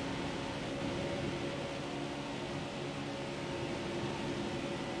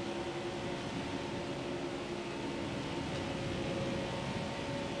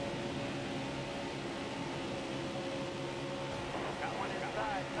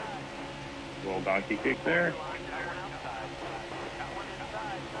 Little donkey kick there.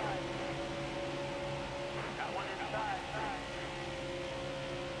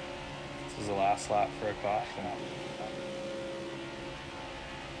 This is the last lap for a caution. I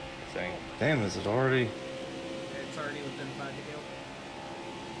think. Damn, is it already? It's already within 5 to go.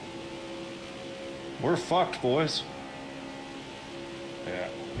 We're fucked, boys. Yeah.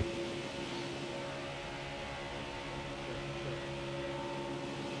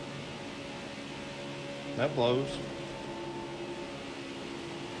 That blows.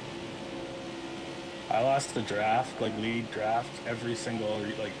 I lost the draft, like lead draft, every single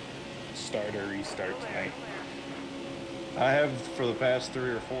like start or restart tonight. I have for the past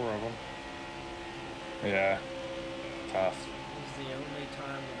 3 or 4 of them. Yeah. Tough. This is the only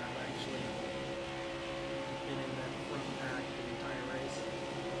time that I've actually been in that front pack the entire race.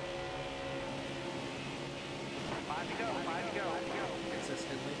 5 to go, 5 to go.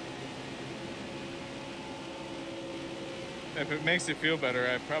 Consistently. If it makes you feel better,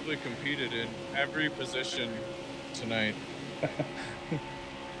 I probably competed in every position tonight.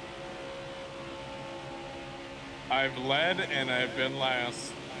 I've led and I've been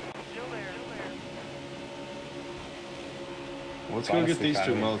last. Let's go get these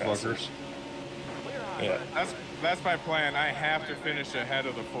 2 motherfuckers. Yeah. That's my plan. I have to finish ahead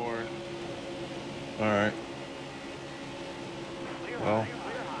of the 4. All right. Well,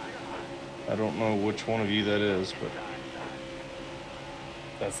 I don't know which one of you that is, but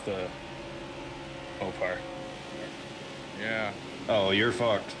That's the Opar. Yeah. oh, you're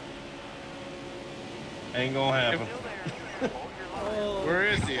fucked. Ain't gonna happen. Where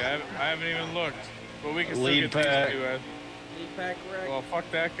is he? I haven't even looked. But we can still Lead get pack. these 2. Lead pack wreck. Well, fuck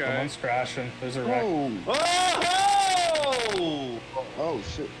that guy. Someone's crashing. There's a wreck. Oh! Oh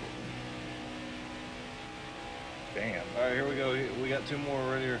shit. Damn. All right, here we go. We got 2 more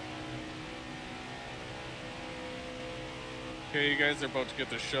right here. Okay, you guys are about to get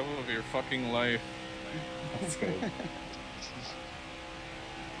the shovel of your fucking life. That's good. I'm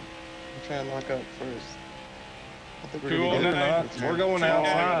trying to lock up first. I think we're gonna be 209. good. We're going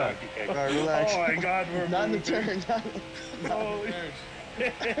outside. All right, relax. Oh my God, we're not in the moving. turn. Not Holy shit.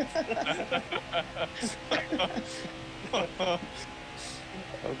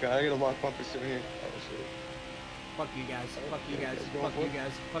 Okay, I gotta lock bumpers soon here. Oh shit. Fuck you guys. Fuck you guys. Fuck you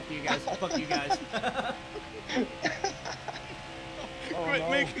guys. Fuck you guys. Fuck you guys. Quit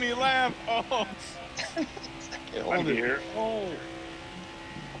making me laugh. Oh. I'm here. Oh.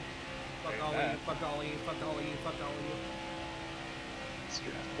 Fuck all of you. Fuck all of you. Fuck all of you. Fuck all of you.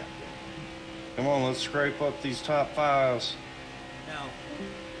 Come on, let's scrape up these top 5s. No.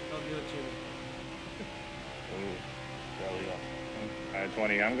 Don't do it to me. All right,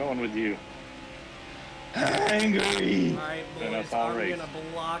 20. I'm going with you. Angry. Alright, Then boys. that's all I'm race. gonna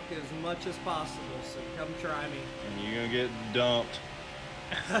block as much as possible, so come try me. And you're gonna get dumped.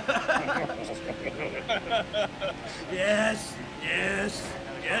 Yes! Yes!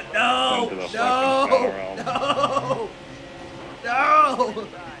 Yeah, no! Into the No! fucking Battle No! No!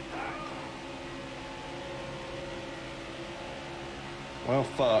 Well,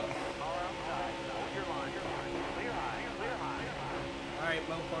 fuck. Alright,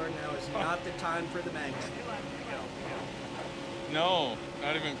 Mopar, now is not the time for the magnet. No,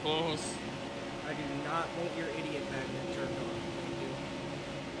 not even close. I do not want your idiot magnet turned on.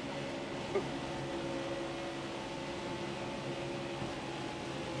 Thank you.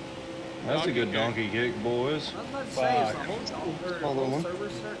 That's a good donkey kick, boys. I was about to say, is the Fuck. whole server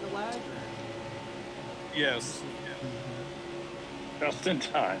starting to lag? Or? Yes. Just in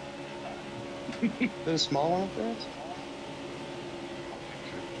time. There's a small one up there?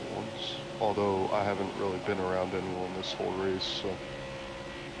 Once. Although I haven't really been around anyone this whole race, so.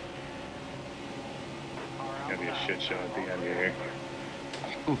 Gonna be a shit show at the end here.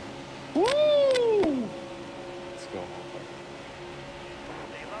 Woo! Let's go.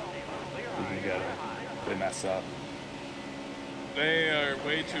 We can get it. They mess up. They are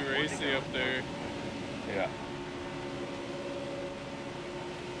way too racy up there. Yeah.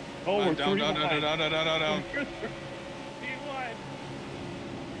 Oh, we're down, down, down, down, down, down, down.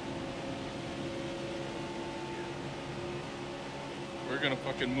 gonna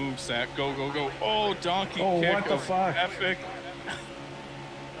fucking move sack. Go, go, go. Oh, donkey Oh, kick what the of fuck? epic.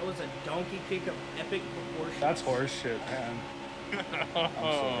 That was a donkey kick of epic proportions. That's horse shit, man. I'm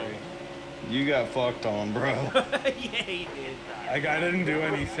sorry. You got fucked on, bro. Yeah, he did. Like, I didn't do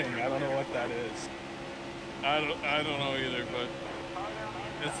anything. I don't know what that is. I don't know either, but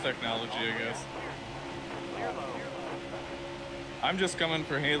it's technology, I guess. I'm just coming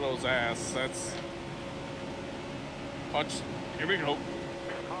for Halo's ass. That's watch. Here we go.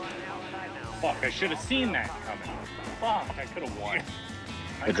 Fuck, I should have seen that coming. Fuck, I could have won.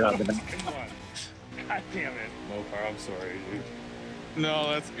 Good job, I man. fucking won. God damn it. Mopar, I'm sorry, dude. No,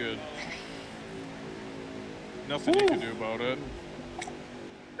 that's good. Nothing you can do about it.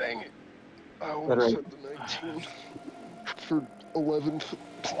 Dang it. I almost said the 19 for 11th.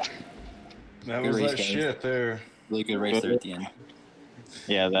 That Good was race, that guys. shit there. Really good race there at the end.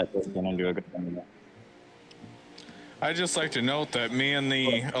 Yeah, that is gonna do a good thing. I'd just like to note that me and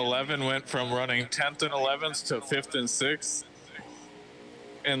the 11 went from running 10th and 11th to 5th and 6th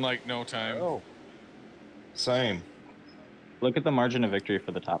in like no time. Oh. Same. Look at the margin of victory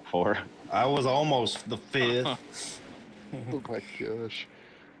for the top 4. I was almost the 5th. Oh my gosh.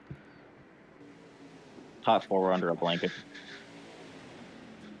 Top 4 were under a blanket.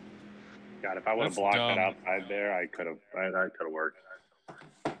 God, if I would have That's blocked dumb. that outside there, I could have worked.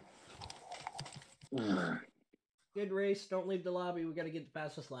 Good race. Don't leave the lobby. We got to get the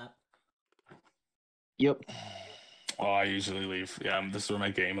fastest lap. Yep. Oh, I usually leave. Yeah, this is where my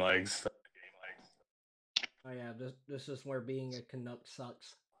game lags. Oh yeah, this is where being a Canuck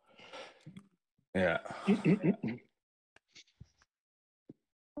sucks. Yeah.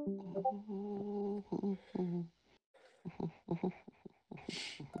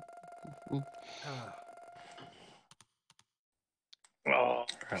 Oh,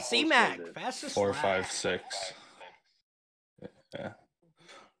 C-Mac, fastest 4, lap. 5, 6. Yeah.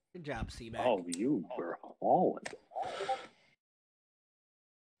 Good job, C-Mac. Oh, you were hauling.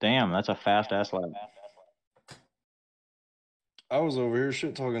 Damn, that's a fast ass lap. I was over here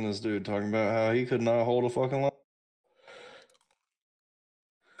shit talking this dude, talking about how he could not hold a fucking line.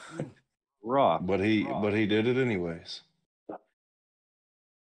 Raw. But he did it anyways.